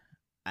one.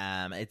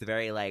 It's a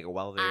very like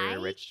wealthy, I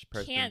rich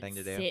person can't thing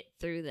to do. sit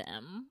through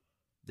them.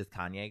 Does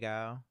Kanye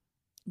go?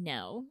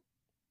 No,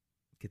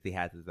 Because he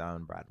has his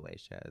own Broadway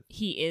shows.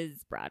 he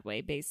is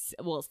Broadway based.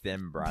 Well,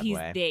 Sim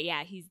Broadway.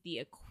 he's the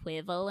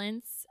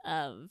equivalence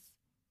of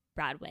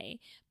Broadway.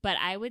 But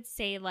I would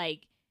say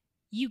like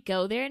you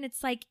go there and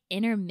it's like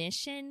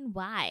intermission.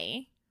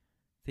 Why?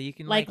 So you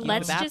can Like, use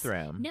let's the just-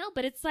 bathroom. No,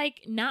 but it's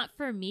like not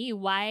for me.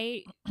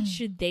 Why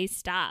should they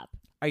stop?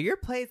 Are your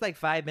plays like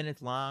 5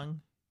 minutes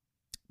long?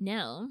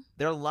 No.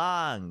 They're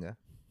long.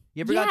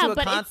 You ever gone to a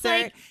but concert? it's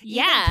like,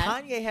 Even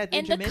Kanye has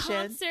and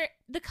intermission.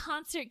 the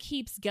concert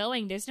keeps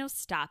going. There's no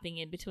stopping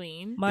in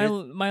between.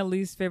 My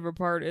least favorite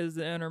part is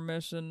the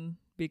intermission,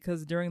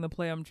 because during the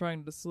play I'm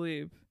trying to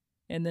sleep,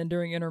 and then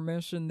during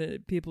intermission the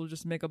people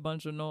just make a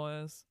bunch of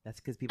noise. That's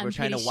because people I'm are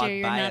trying to pretty walk sure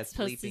you're by not us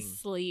supposed sleeping. to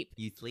sleep,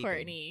 You sleeping.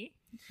 Courtney.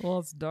 Well,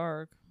 it's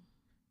dark.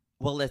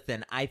 Well,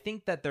 listen, I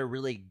think that they're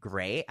really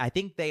great. I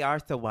think they are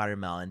so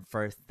watermelon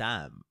for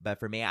some, but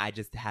for me, I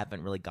just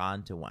haven't really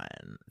gone to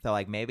one. So,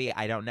 like, maybe,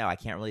 I don't know. I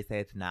can't really say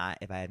it's not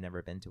if I have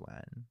never been to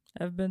one.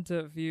 I've been to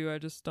a few. I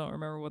just don't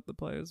remember what the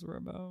plays were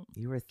about.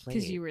 You were asleep.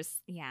 Because you were,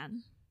 yeah.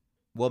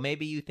 Well,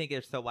 maybe you think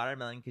it's so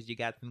watermelon because you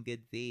got some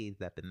good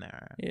Z's up in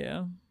there.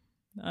 Yeah.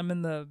 I'm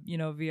in the,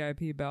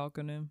 VIP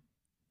balcony.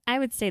 I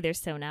would say they're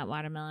so not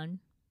watermelon.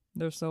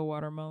 They're so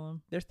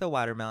watermelon. They're still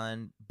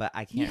watermelon, but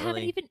I You can't haven't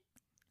really. even.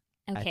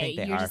 I Okay, think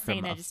they you're are just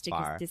saying from that just to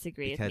afar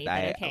disagree with because me. But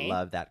I okay.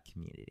 love that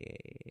community.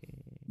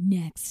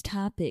 Next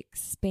topic,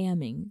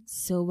 spamming.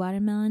 So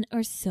watermelon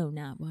or so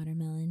not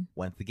watermelon?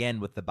 Once again,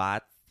 with the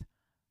bots,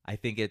 I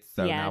think it's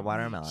so not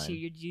watermelon.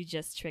 You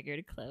just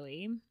triggered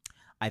Chloe.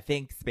 I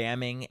think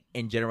spamming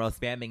in general,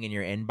 spamming in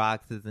your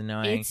inbox is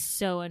annoying. It's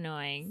so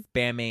annoying.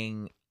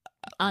 Spamming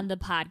On the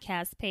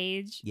podcast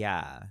page.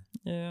 yeah.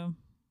 Yeah.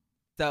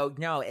 So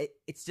no,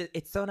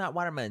 it's so not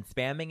watermelon.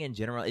 Spamming in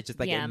general, it's just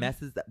like Yeah. it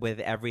messes with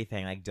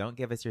everything. Like, don't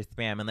give us your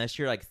spam unless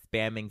you're like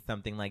spamming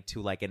something like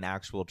to like an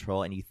actual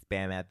troll and you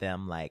spam at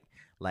them like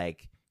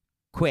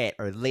quit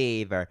or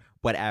leave or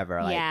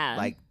whatever.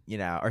 Like,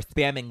 Yeah. or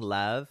spamming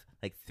love.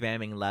 Like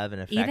spamming love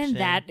and affection. Even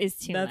that is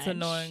too much. That's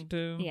annoying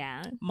too.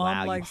 Yeah. Mom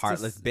wow, likes you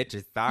heartless to,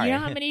 bitches. Sorry. You know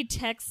how many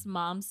texts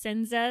mom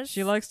sends us?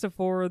 She likes to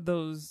forward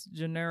those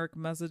generic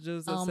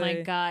messages that Oh say,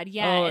 my god,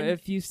 yeah. oh, and-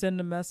 if you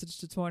send a message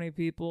to 20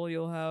 people,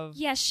 you'll have...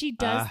 yeah, she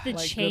does the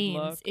Like, good chains.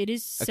 luck. It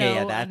is so Okay,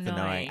 yeah, that's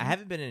annoying. I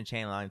haven't been in a chain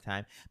in a long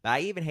time, but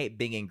I even hate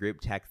being in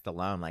group text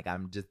alone. Like,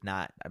 I'm just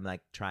not. I'm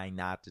like trying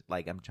not to.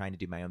 Like, I'm trying to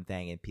do my own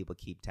thing, and people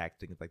keep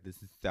texting. It's like,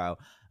 this is so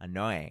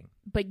annoying.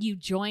 But you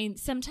join.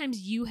 Sometimes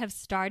you have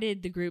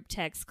started the group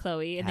text,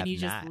 Chloe, and then Have you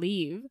just not.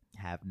 leave.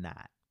 Have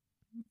not.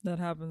 That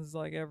happens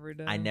like every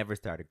day. I never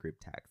start a group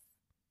text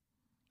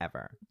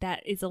ever.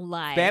 That is a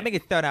lie. Spamming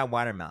is so not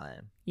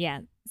watermelon,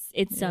 Yeah,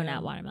 it's so Yeah.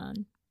 not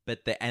watermelon.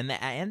 but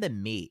the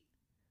meat,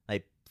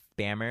 like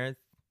spammers,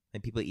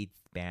 like people eat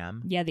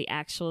spam. Yeah, the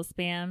actual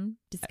spam,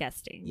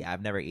 disgusting. Yeah,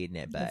 I've never eaten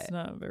it, but That's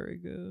not very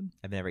good.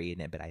 I've never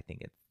eaten it, but I think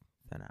it's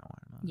so not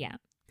watermelon. Yeah,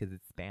 because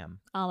it's spam.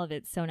 all of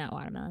it's so not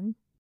watermelon.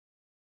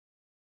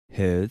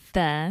 Who's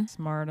The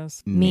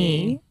Smartest.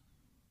 me.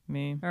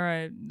 Me. All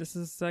right, this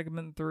is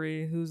segment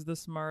 3. Who's the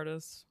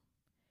smartest?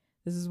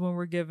 This is when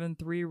we're given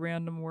 3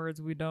 random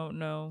words we don't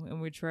know,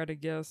 and we try to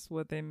guess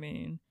what they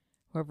mean.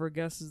 Whoever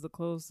guesses the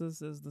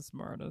closest is the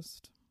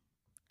smartest.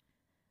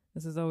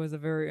 This is always a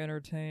very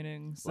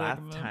entertaining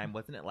segment.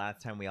 Wasn't it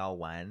last time we all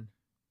won?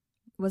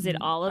 Was it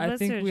all of us? I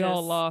think or we all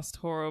just- lost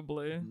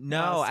horribly.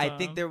 No, last I time.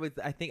 think there was.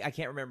 I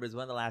can't remember. It was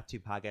one of the last 2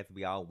 podcasts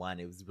we all won.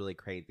 It was really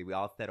crazy. We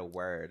all said a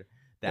word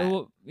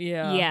that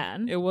Yeah.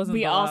 It wasn't We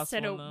the all last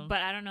said one, though.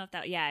 but I don't know if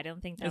that. Yeah, I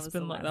don't think that It's was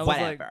been the like- last. that was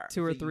one. like whatever.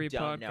 2 or So 3 you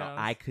don't know. podcasts.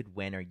 I could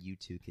win, or you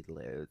 2 could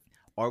lose,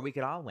 or we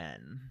could all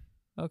win.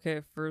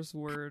 Okay, first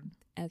word.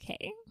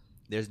 Okay.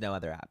 There's no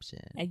other option.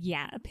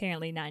 Yeah,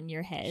 apparently not in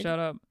your head. Shut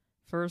up.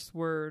 First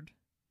word.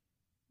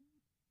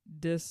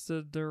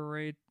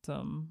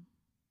 Desideratum.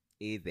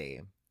 Easy.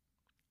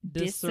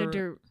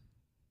 Desider-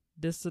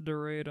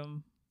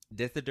 Desideratum.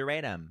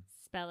 Desideratum.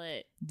 Spell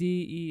it.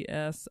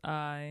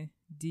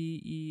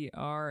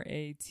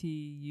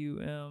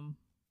 Desideratum.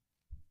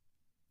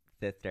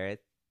 Sisters.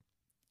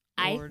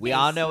 I Or We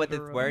all know what this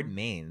desideratum. word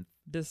means.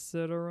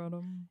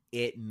 Desideratum.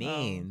 It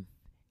means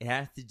it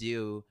has to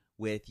do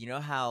with, you know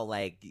how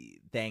like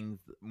things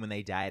when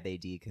they die they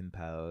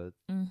decompose.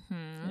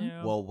 Mm-hmm.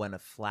 Yeah. Well, when a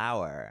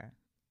flower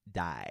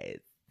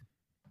dies,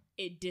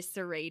 It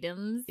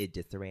disarratums. it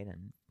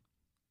disarratums.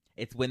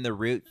 It's when the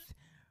roots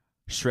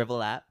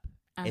shrivel up.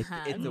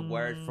 Uh-huh. It's a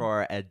word Mm.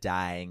 for a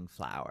dying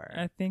flower.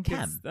 I think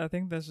Chem.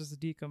 that's just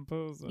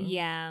decomposing.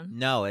 Yeah.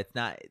 No, it's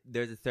not.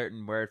 There's a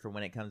certain word for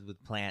when it comes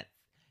with plants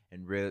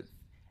and roots,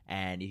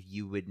 and if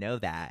you would know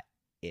that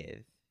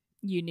if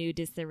You knew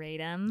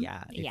disarratum.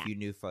 if you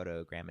knew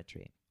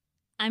photogrammetry.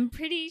 I'm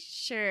pretty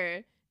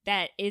sure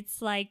that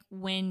it's like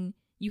when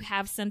you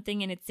have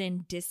something and it's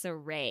in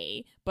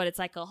disarray, but it's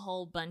like a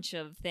whole bunch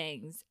of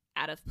things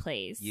out of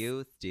place.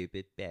 You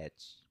stupid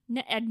bitch.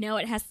 No,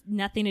 it has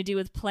nothing to do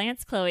with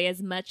plants, Chloe, as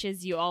much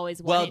as you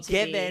always Well, want it to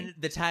given be.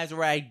 the times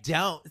where I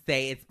don't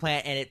say it's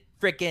plant and it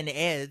frickin'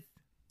 is.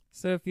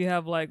 So if you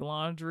have like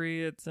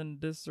laundry, it's in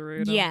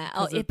disarray. Yeah,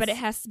 but it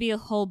has to be a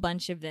whole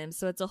bunch of them.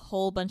 So it's a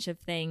whole bunch of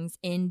things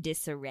in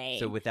disarray.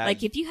 So without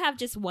like if you have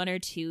just 1 or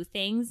 2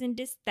 things in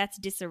that's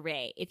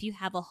disarray. If you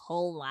have a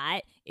whole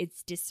lot,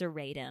 it's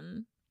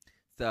disarratum.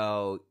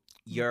 So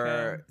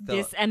you're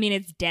It's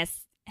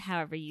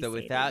however you so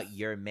say without this.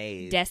 your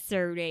maids.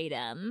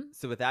 Desaratum.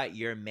 So without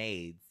your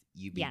maids,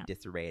 you'd be Yeah.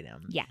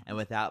 disarratum. Yeah. And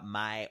without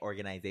my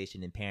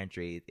organization in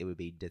pantries, it would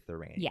be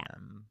disarratum. Yeah.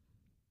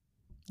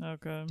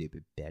 Okay.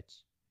 Stupid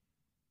bitch.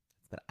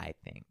 Let's what I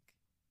think.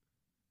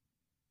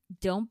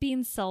 Don't be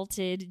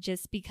insulted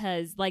just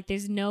because, like,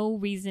 there's no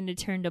reason to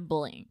turn to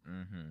bullying.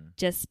 Mm-hmm.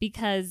 Just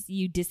because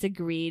you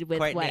disagreed with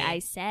what Courtney. I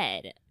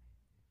said.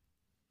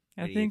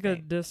 I What do you think a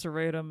think?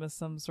 disaratum is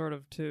some sort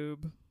of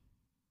tube.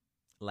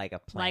 Like a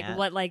plant? Like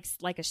what?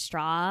 Like a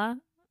straw?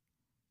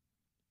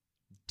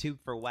 Tube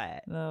for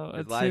what? No,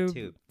 There's a a lot of tube.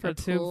 tubes. A For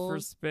tube for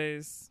pools?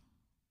 space.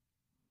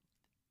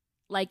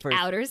 Like For-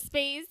 outer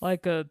space?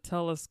 Like a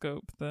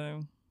telescope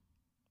thing.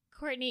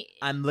 Courtney,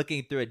 I'm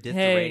looking through a Hey,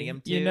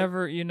 disaranium tube.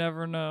 you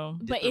never know.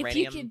 but if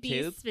you Disaranium could be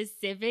tube?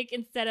 specific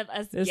instead of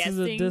us This is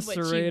guessing a what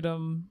you...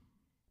 disaratum.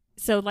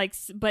 So, like,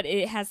 but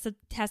it has to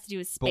do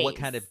with space. But what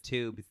kind of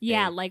tube?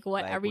 Yeah, space? like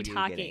what are we are you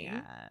talking? getting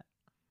at?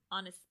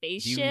 On a Do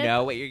spaceship? you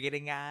know what you're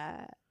getting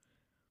at?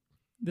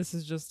 This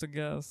is just a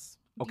guess.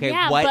 Okay,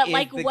 yeah, what but is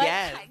like the what?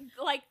 guess?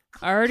 Like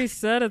I already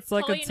said it's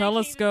like Chloe a and I can't even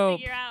telescope.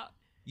 figure out.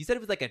 You said it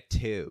was like a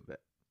tube.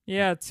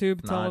 Yeah, tube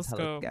It's not a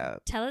telescope.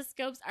 telescope.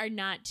 Telescopes are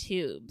not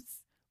tubes.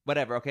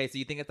 Whatever. Okay, so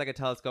you think it's like a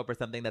telescope or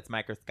something that's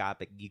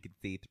microscopic you can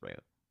see through.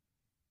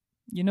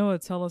 You know what a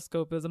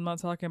telescope is? I'm not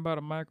talking about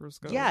a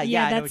microscope. Yeah, I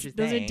know what you're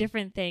those saying. are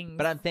different things.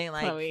 But I'm saying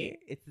like Chloe.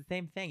 it's the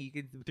same thing. You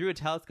can through a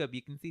telescope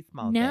you can see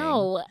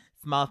no,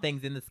 small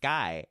things in the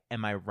sky.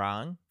 Am I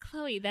wrong?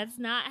 Chloe, that's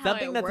not how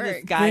Something it that's works. in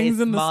the sky Things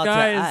is in the small to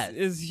sky us.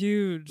 is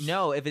huge.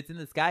 No, if it's in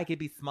the sky, it could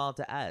be small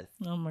to us.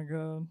 Oh my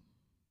god.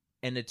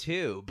 And a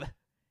tube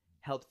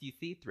helps you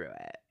see through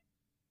it.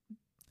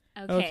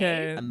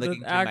 Okay. I'm the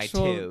looking through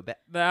actual, my tube.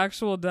 The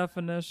actual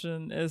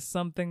definition is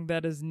something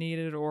that is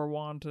needed or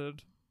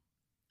wanted.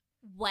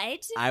 What?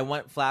 I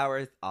want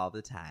flowers all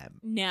the time.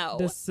 No.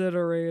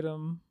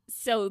 Desideratum.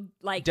 So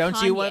like Don't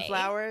Kanye. you want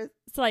flowers?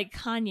 It's like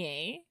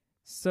Kanye.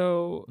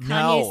 So Kanye's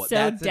No, so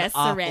that's an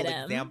awful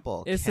deseratum.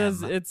 example. it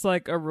says Kim. it's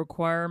like a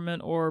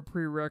requirement or a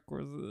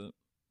prerequisite.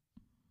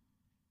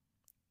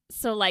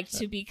 So like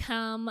to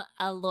become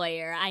a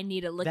lawyer, I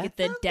need to look That at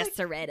the sounds like-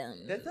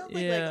 deseratum. That sounds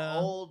Yeah.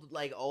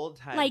 like old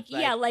times. like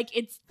yeah, like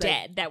it's like,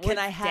 dead. That can word's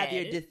I have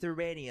dead. your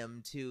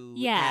disaranium to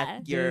Yeah.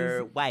 ask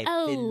your wife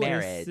Oh. in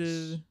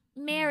marriage?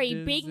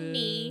 Mary, bringeth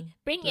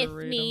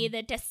me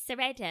the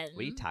deseratum.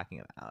 What are you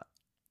talking about?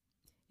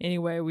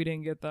 Anyway, we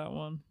didn't get that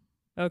one.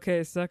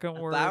 Okay, second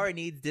A word. flower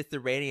needs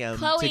disaranium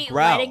Chloe, to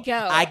grow. let it go.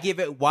 I give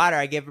it water.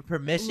 I give it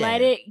permission.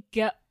 Let it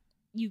go.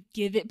 You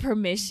give it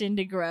permission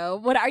to grow.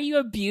 What are you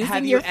abusing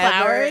Have your you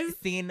ever flowers?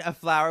 seen a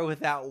flower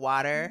without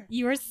water?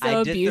 You are I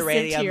so abusive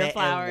disaranium to your it in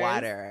flowers.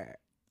 water.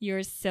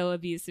 You're so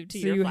abusive to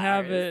so your you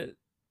flowers. have it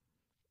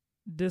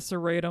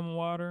disaratum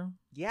water.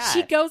 Yeah.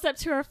 She goes up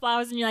to her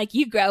flowers and you're like,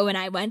 you grow when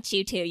I want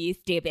you to, you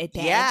stupid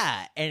bitch.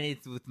 Yeah, and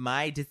it's with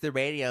my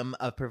disaranium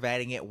of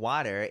providing it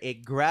water,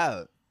 it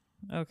grows.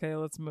 Okay,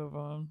 let's move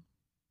on.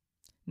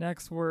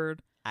 Next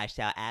word. I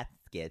shall ask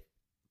it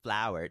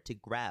flower to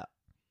grow.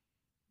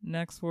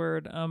 Next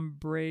word,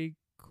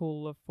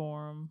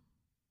 umbraculiform.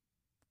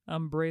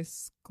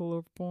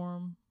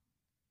 Umbraculiform.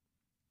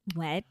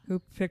 What? Who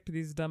picked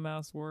these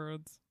dumbass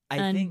words?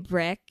 I think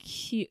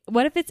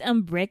What if it's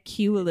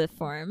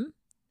umbraculiform?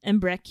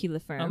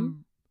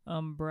 Umbraculiform.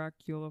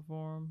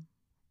 Umbraculiform.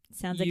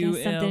 Sounds like it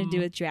has something to UM. do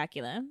with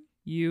Dracula.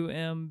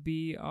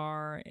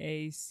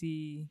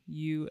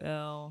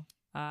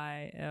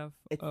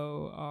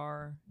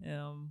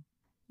 UMBRACULIFORM.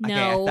 Okay,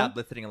 I No. stopped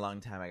listening a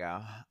long time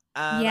ago.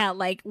 Yeah,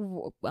 like,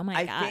 oh my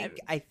I God.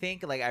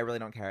 think like I really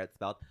don't care how it's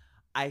spelled.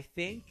 I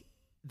think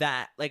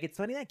that like it's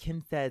funny that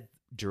Kim said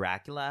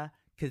Dracula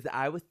because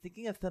I was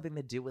thinking of something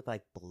to do with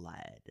like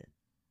blood.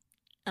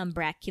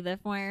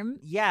 Umbraculiform.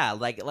 Yeah,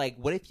 like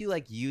what if you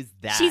like use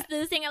that? She's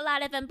losing a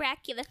lot of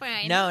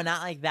umbraculiform. No,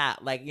 not like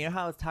that. Like you know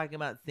how I was talking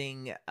about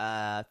seeing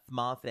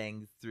small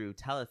things through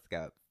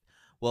telescopes.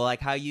 Well,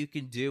 like how you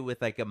can do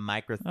with like a Oh my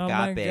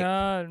microscopic.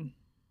 god.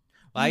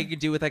 Well, how you can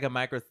do with like a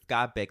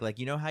microscopic, like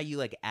you know how you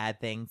like add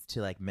things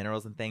to like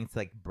minerals and things to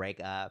like break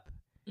up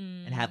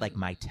and have like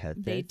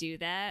mitosis. They do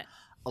that.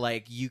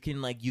 Like you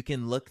can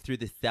look through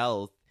the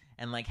cells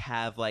and like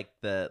have like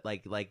the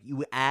like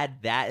you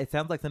add that. It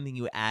sounds like something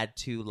you would add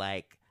to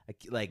like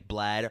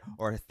blood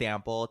or a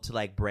sample to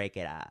like break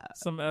it up.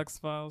 Some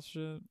X-Files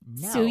shit.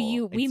 No, So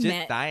we it's just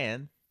met-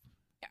 science.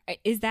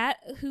 Is that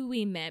who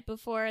we met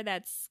before?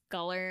 That's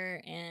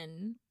Sculler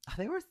and Oh,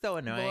 they were so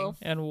annoying. Wolf.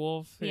 And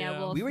Wolf. Yeah,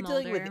 Wolf. We were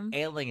dealing Mulder. with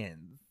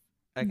aliens.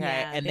 Okay,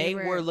 Yeah, and they they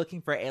were- were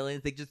looking for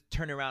aliens. They just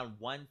turned around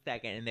 1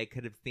 second and they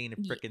could have seen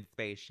a Ye- freaking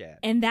spaceship.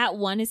 And that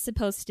one is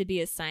supposed to be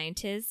a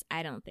scientist.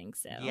 I don't think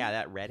so. Yeah,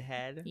 that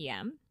redhead.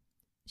 Yeah.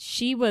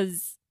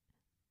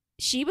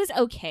 She was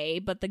okay,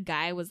 but the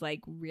guy was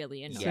like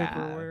really annoying. Yeah.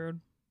 Super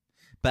weird.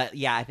 But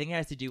yeah, I think it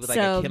has to do with like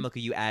So- a chemical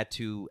you add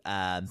to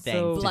things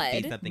So- to Blood.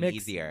 see something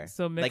easier.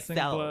 So mixing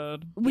cells.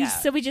 blood.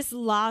 So we just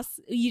lost.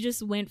 You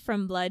just went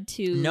from blood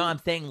to No, I'm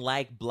saying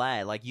like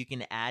blood. Like you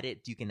can add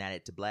it. You can add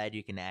it to blood.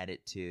 You can add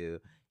it to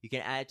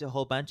a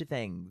whole bunch of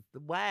things.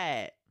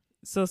 What?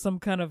 So some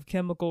kind of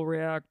chemical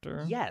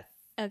reactor. Yes,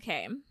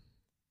 okay.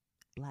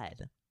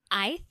 blood.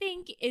 I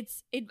think it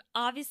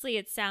obviously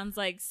it sounds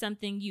like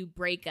something you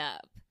break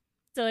up.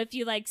 So if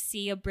you like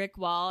see a brick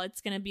wall,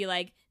 it's going to be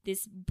like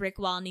this brick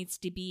wall needs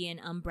to be in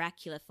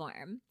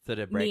umbraculiform. So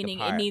to break meaning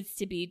apart. it needs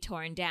to be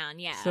torn down.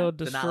 Yeah. So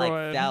So not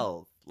like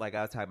cells. Like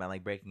I was talking about,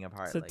 like breaking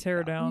apart. To like tear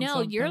cells. down. No,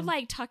 something. you're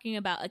like talking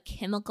about a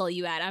chemical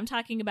you add. I'm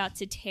talking about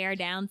to tear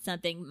down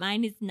something.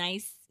 Mine is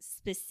nice,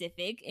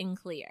 specific, and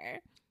clear.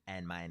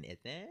 And mine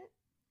isn't.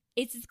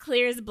 It's as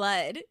clear as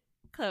blood,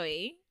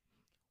 Chloe.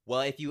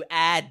 Well, if you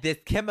add this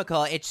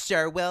chemical, it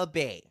sure will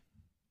be.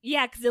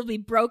 Yeah, because it'll be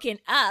broken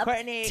up,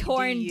 Courtney,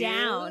 torn do you?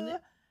 down.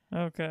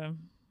 Okay.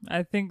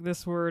 I think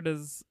this word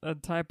is a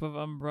type of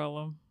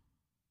umbrella.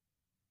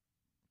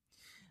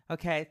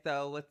 Okay,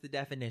 so what's the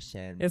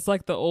definition? It's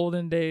like the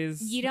olden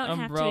days You don't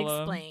umbrella.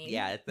 have to explain.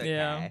 Yeah, it's okay.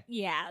 Yeah.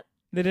 Yeah.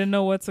 They didn't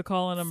know what to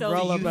call an So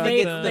umbrella you back think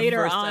it's then. the Later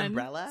first on.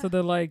 umbrella? So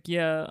they're like,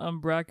 yeah,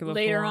 umbracular.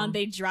 Later on,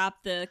 they drop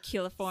the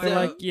coliform. They're So-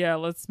 like, yeah,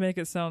 let's make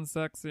it sound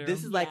sexier.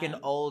 This is like Yeah. an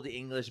old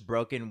English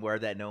broken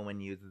word that no one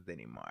uses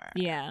anymore.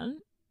 Yeah.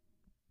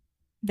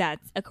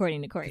 That's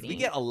according to 'Cause Courtney. we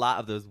get a lot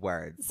of those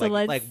words. So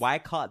like, let's- why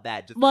call it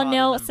that? Just well, call it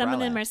no, an some of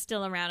them umbrella. are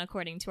still around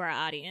according to our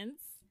audience.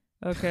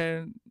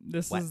 Okay,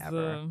 this is Whatever.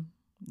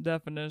 the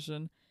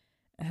definition.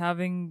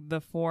 Having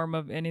the form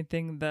of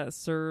anything that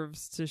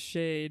serves to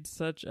shade,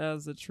 such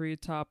as a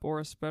treetop or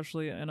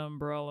especially an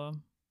umbrella.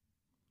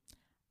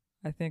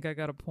 I think I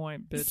got a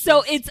point, bitch.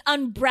 So it's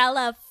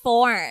umbrella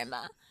form.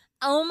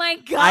 Oh my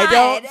god. I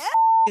don't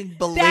f***ing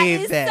believe That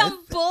is this.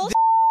 some bullshit.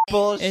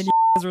 Bullshit. And you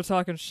guys were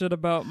talking shit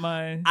about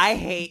my I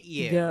hate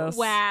you. Yes.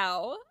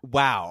 Wow.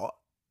 Wow.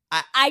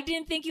 I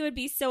didn't think it would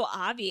be so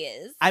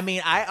obvious. I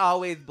mean, I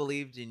always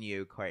believed in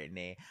you,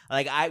 Courtney.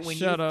 Like when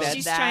Shut you up. said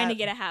She's that, trying to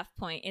get a half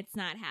point. It's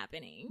not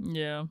happening.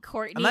 Yeah.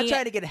 Courtney. I'm not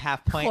trying to get a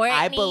half point.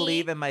 I Courtney.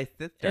 believe in my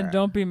sister. And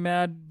don't be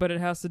mad, but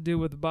it has to do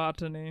with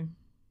botany.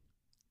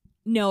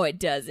 No, it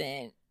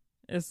doesn't.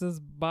 It says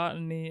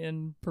botany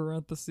in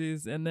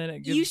parentheses, and then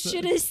it gives. You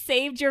should have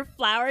saved your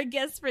flower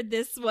guess for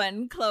this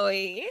one,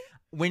 Chloe.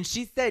 When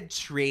she said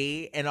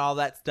tree and all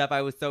that stuff,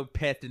 I was so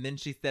pissed. And then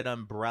she said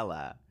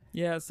umbrella.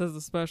 Yeah, it says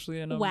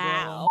especially an umbrella.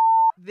 Wow.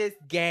 This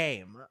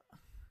game.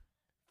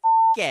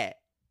 It.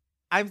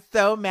 I'm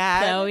so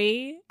mad.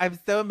 Chloe, I'm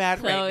so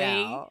mad right Chloe,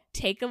 now.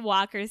 take a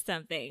walk or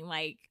something.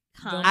 Like,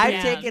 calm Don't I've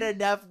Yeah. down. taken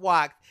enough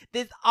walks.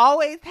 This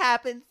always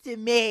happens to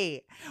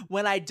me.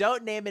 When I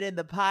don't name it in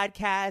the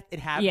podcast, it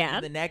happens Yeah.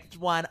 in the next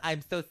one.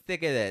 I'm so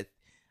sick of this.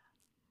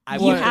 I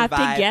You will have to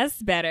survive.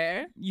 guess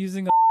better.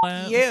 Using a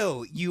plant.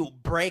 You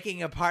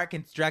breaking apart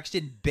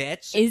construction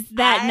bitch. Is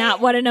that I-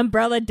 not what an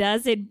umbrella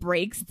does? It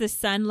breaks the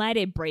sunlight.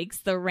 It breaks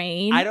the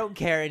rain. I don't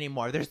care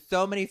anymore. There's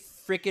so many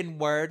freaking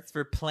words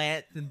for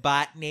plants and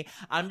botany.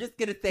 I'm just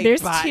gonna say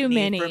There's botany too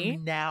many.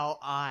 from now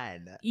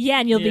on. Yeah,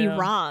 and you'll be Yeah.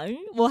 wrong.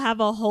 We'll have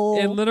a whole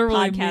It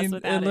literally podcast means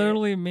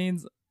without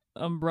means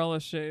umbrella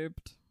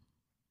shaped.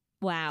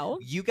 Wow.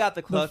 You got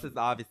the closest,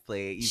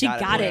 obviously. You She got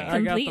point. it.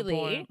 I got the Completely.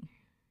 point.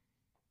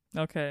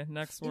 Okay,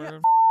 next You know,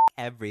 word.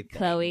 Everything.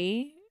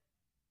 Chloe.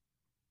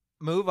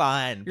 Move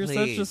on, You're please.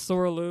 such a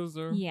sore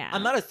loser. Yeah.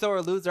 I'm not a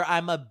sore loser.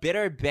 I'm a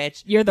bitter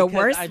bitch. You're the because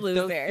worst I'm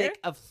loser. so sick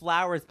of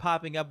flowers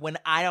popping up when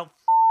I don't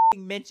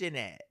mention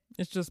it.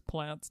 It's just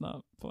plants,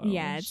 not flowers.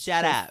 Yeah, it's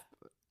Shut just- up.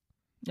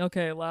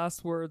 Okay,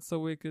 last word so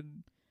we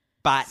could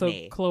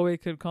Botany. so Chloe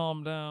could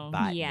calm down.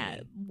 Botany. Yeah.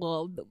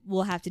 Well,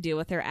 we'll have to deal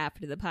with her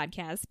after the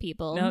podcast,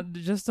 people. Now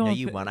just don't No,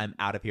 you thi- won't. I'm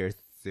out of here as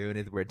soon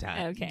as we're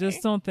done. Okay.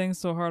 Just don't think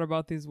so hard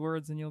about these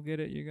words and you'll get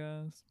it, you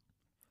guys.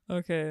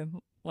 Okay,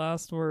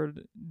 last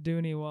word,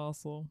 Dooney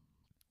Wassel.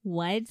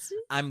 What?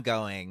 I'm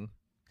going.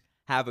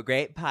 Have a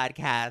great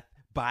podcast.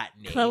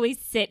 Botany. Chloe,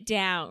 sit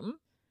down.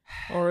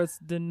 Or it's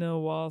Dino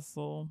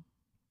Wassel.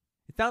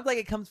 It sounds like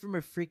it comes from a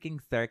freaking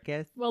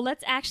circus. Well,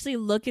 let's actually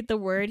look at the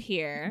word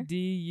here.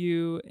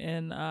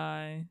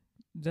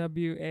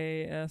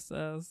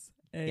 DUNIWASS.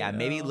 Yeah,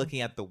 maybe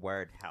looking at the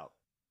word help.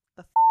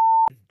 The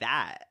is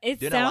that? It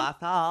Do sound-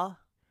 know all?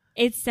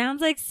 It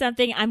sounds like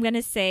something I'm going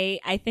to say.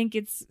 I think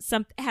it's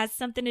has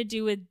something to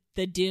do with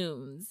the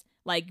dunes,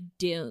 like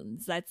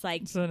dunes. That's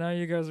like, So now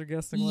you guys are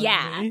guessing like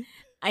Yeah. me.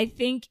 I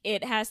think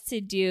it has to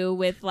do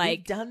with We've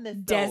like done this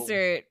though.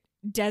 desert.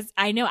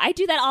 I know. I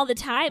do that all the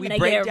time We and I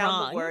break get it down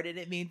wrong. the word and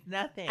it means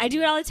nothing. I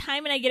do it all the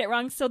time and I get it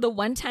wrong. So the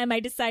one time I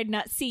decide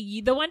not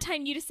the one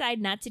time you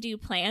decide not to do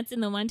plants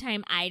and the one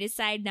time I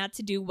decide not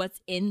to do what's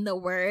in the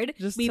word,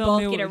 Just we tell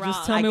both me get it what- wrong.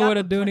 Just tell I me got what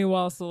a the Dooney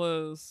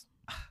Wassel is.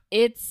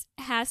 It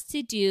has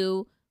to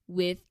do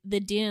with the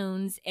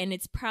dunes and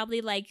it's probably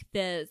like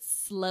the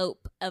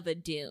slope of a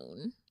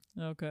dune.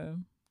 Okay.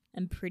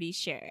 I'm pretty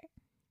sure.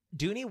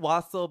 Dooney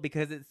Wassel,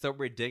 because it's so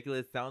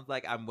ridiculous, sounds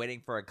like I'm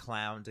waiting for a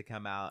clown to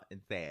come out and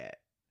say it.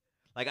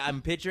 Like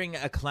I'm picturing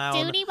a clown.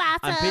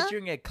 I'm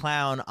picturing a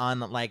clown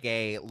on like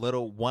a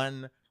little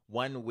one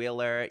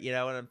wheeler. You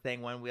know what I'm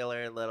saying? One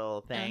wheeler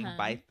little thing, Uh-huh.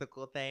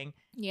 bicycle thing.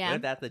 What Yeah.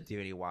 if that's a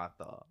Dooney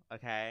Wassel?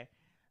 Okay.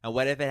 And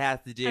what if it has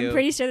to do I'm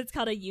pretty sure that's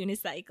called a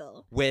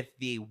unicycle. with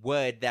the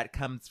wood that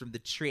comes from the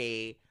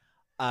tree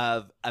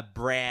of a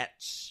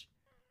branch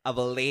of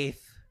a leaf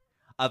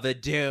of a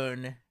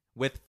dune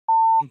with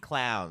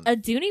clowns? A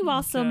Dooney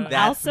Wassel Okay.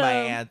 That's also my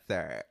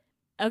answer.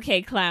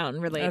 okay, clown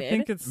related. I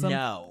think it's some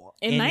No.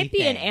 It might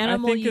be an Anything.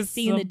 animal I think you it's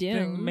see in the something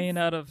dunes. made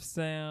out of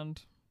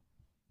sand.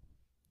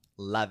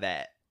 Love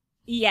it.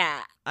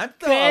 Yeah. I'm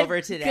so Good,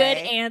 over today. Good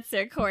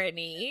answer,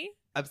 Courtney.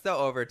 I'm so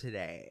over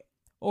today.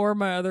 Or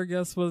my other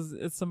guess was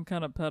it's some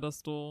kind of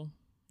pedestal.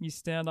 You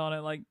stand on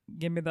it like,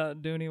 give me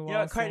that Dooney You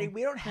know, Wassel. Courtney,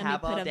 we don't Let me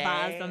have all put a day.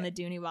 vase on the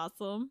Dooney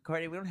Wassel.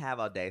 Courtney, we don't have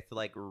all day, so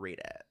like read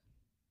it.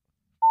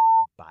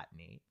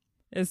 Botany.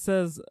 It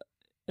says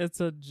it's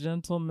a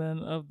gentleman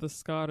of the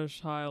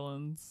Scottish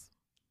Highlands.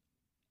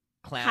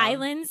 Clowns.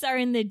 Highlands are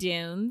in the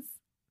dunes.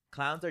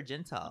 Clowns are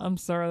gentle. I'm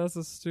sorry, that's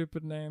a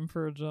stupid name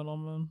for a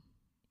gentleman.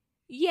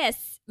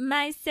 Yes,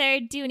 my Sir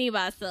Dooney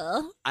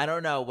Wassel. I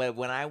don't know.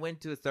 When I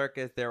went to a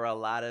circus, there were a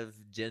lot of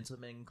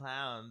gentlemen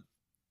clowns.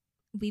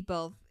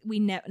 All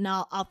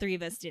three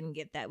of us didn't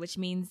get that, which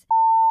means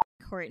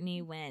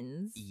Courtney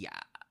wins. Yeah.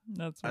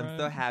 That's right. I'm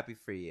so happy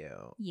for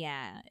you.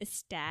 Yeah,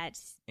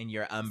 And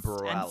your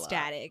umbrella. I'm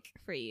ecstatic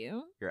for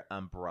you. Your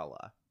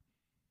umbrella.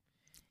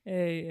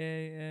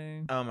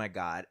 A. Oh my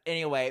God.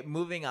 Anyway,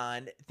 moving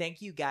on.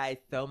 Thank you guys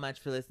so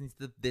much for listening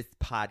to this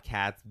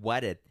podcast.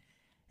 What an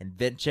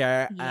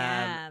adventure.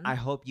 Yeah. I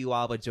hope you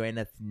all will join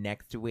us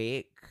next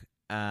week.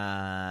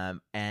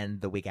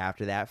 And the week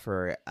after that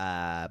for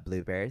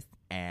bloopers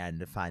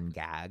and fun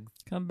gags.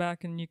 Come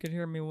back and you could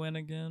hear me win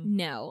again.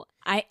 No,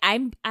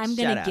 I'm Shut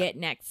gonna up. get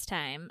next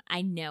time.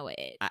 I know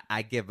it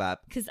I give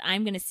up. because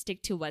I'm gonna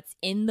stick to what's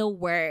in the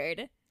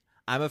word.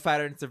 I'm a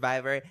fighter and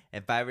survivor,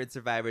 and fighter and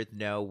survivors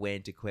know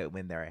when to quit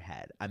when they're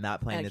ahead. I'm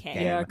not playing this Okay.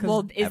 game. Yeah, 'cause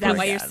Well, is ever that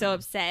why you're again. so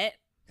upset?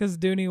 Because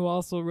Dooney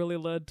Wassel really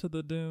led to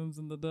the dunes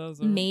in the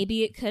desert.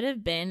 Maybe it could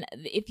have been.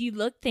 If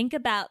you think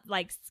about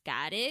like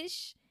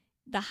Scottish,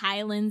 the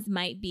Highlands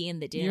might be in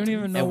the dunes. You don't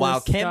even know And where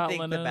while Kim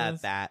Scotland thinks about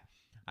is. that,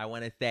 I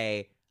want to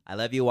say I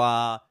love you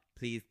all.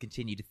 Please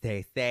continue to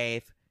stay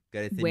safe.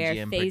 Go to Wear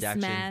SimGM face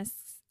Productions.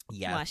 masks.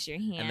 Yes. Wash your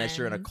hands. Unless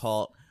you're in a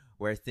cult,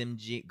 go to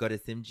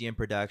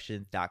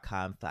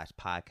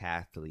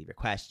simgmproductions.com/podcast to leave your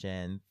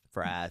questions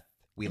for us.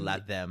 We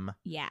love them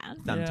Yeah.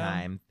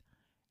 sometimes.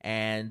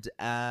 And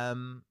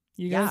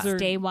You Yeah. guys are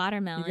Stay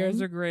watermelon. You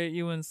guys are great.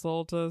 You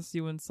insult us.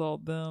 You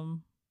insult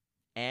them.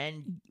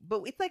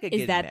 but it's like a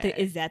Is good that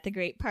mix. the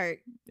great part?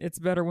 It's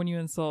better when you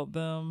insult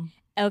them.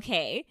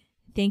 Okay.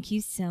 Thank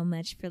you so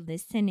much for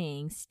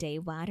listening. Stay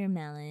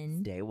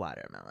watermelon. Stay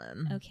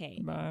watermelon. Okay.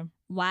 Bye.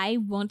 Why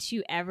won't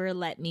you ever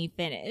let me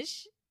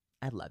finish?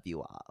 I love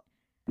you all.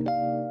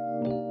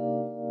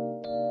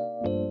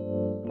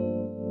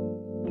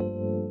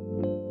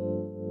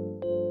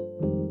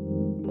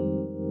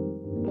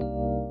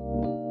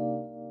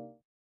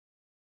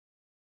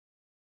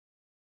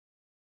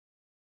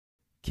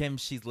 Kim,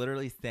 she's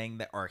literally saying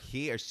that, or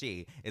he or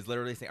she is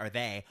literally saying, or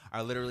they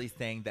are literally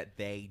saying that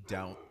they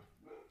don't.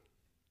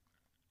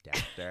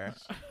 Dexter.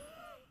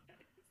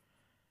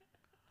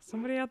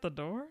 Somebody at the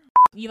door?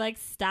 You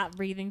stop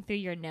breathing through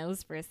your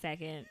nose for a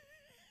second.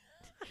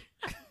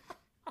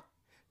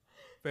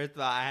 First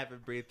of all, I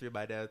haven't breathed through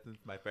my nose since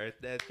my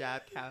first nose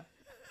job.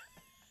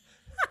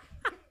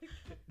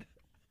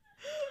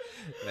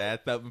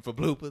 That's something for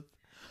bloopers.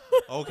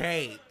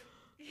 Okay.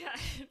 Yeah.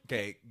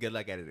 Okay, good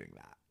luck editing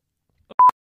that.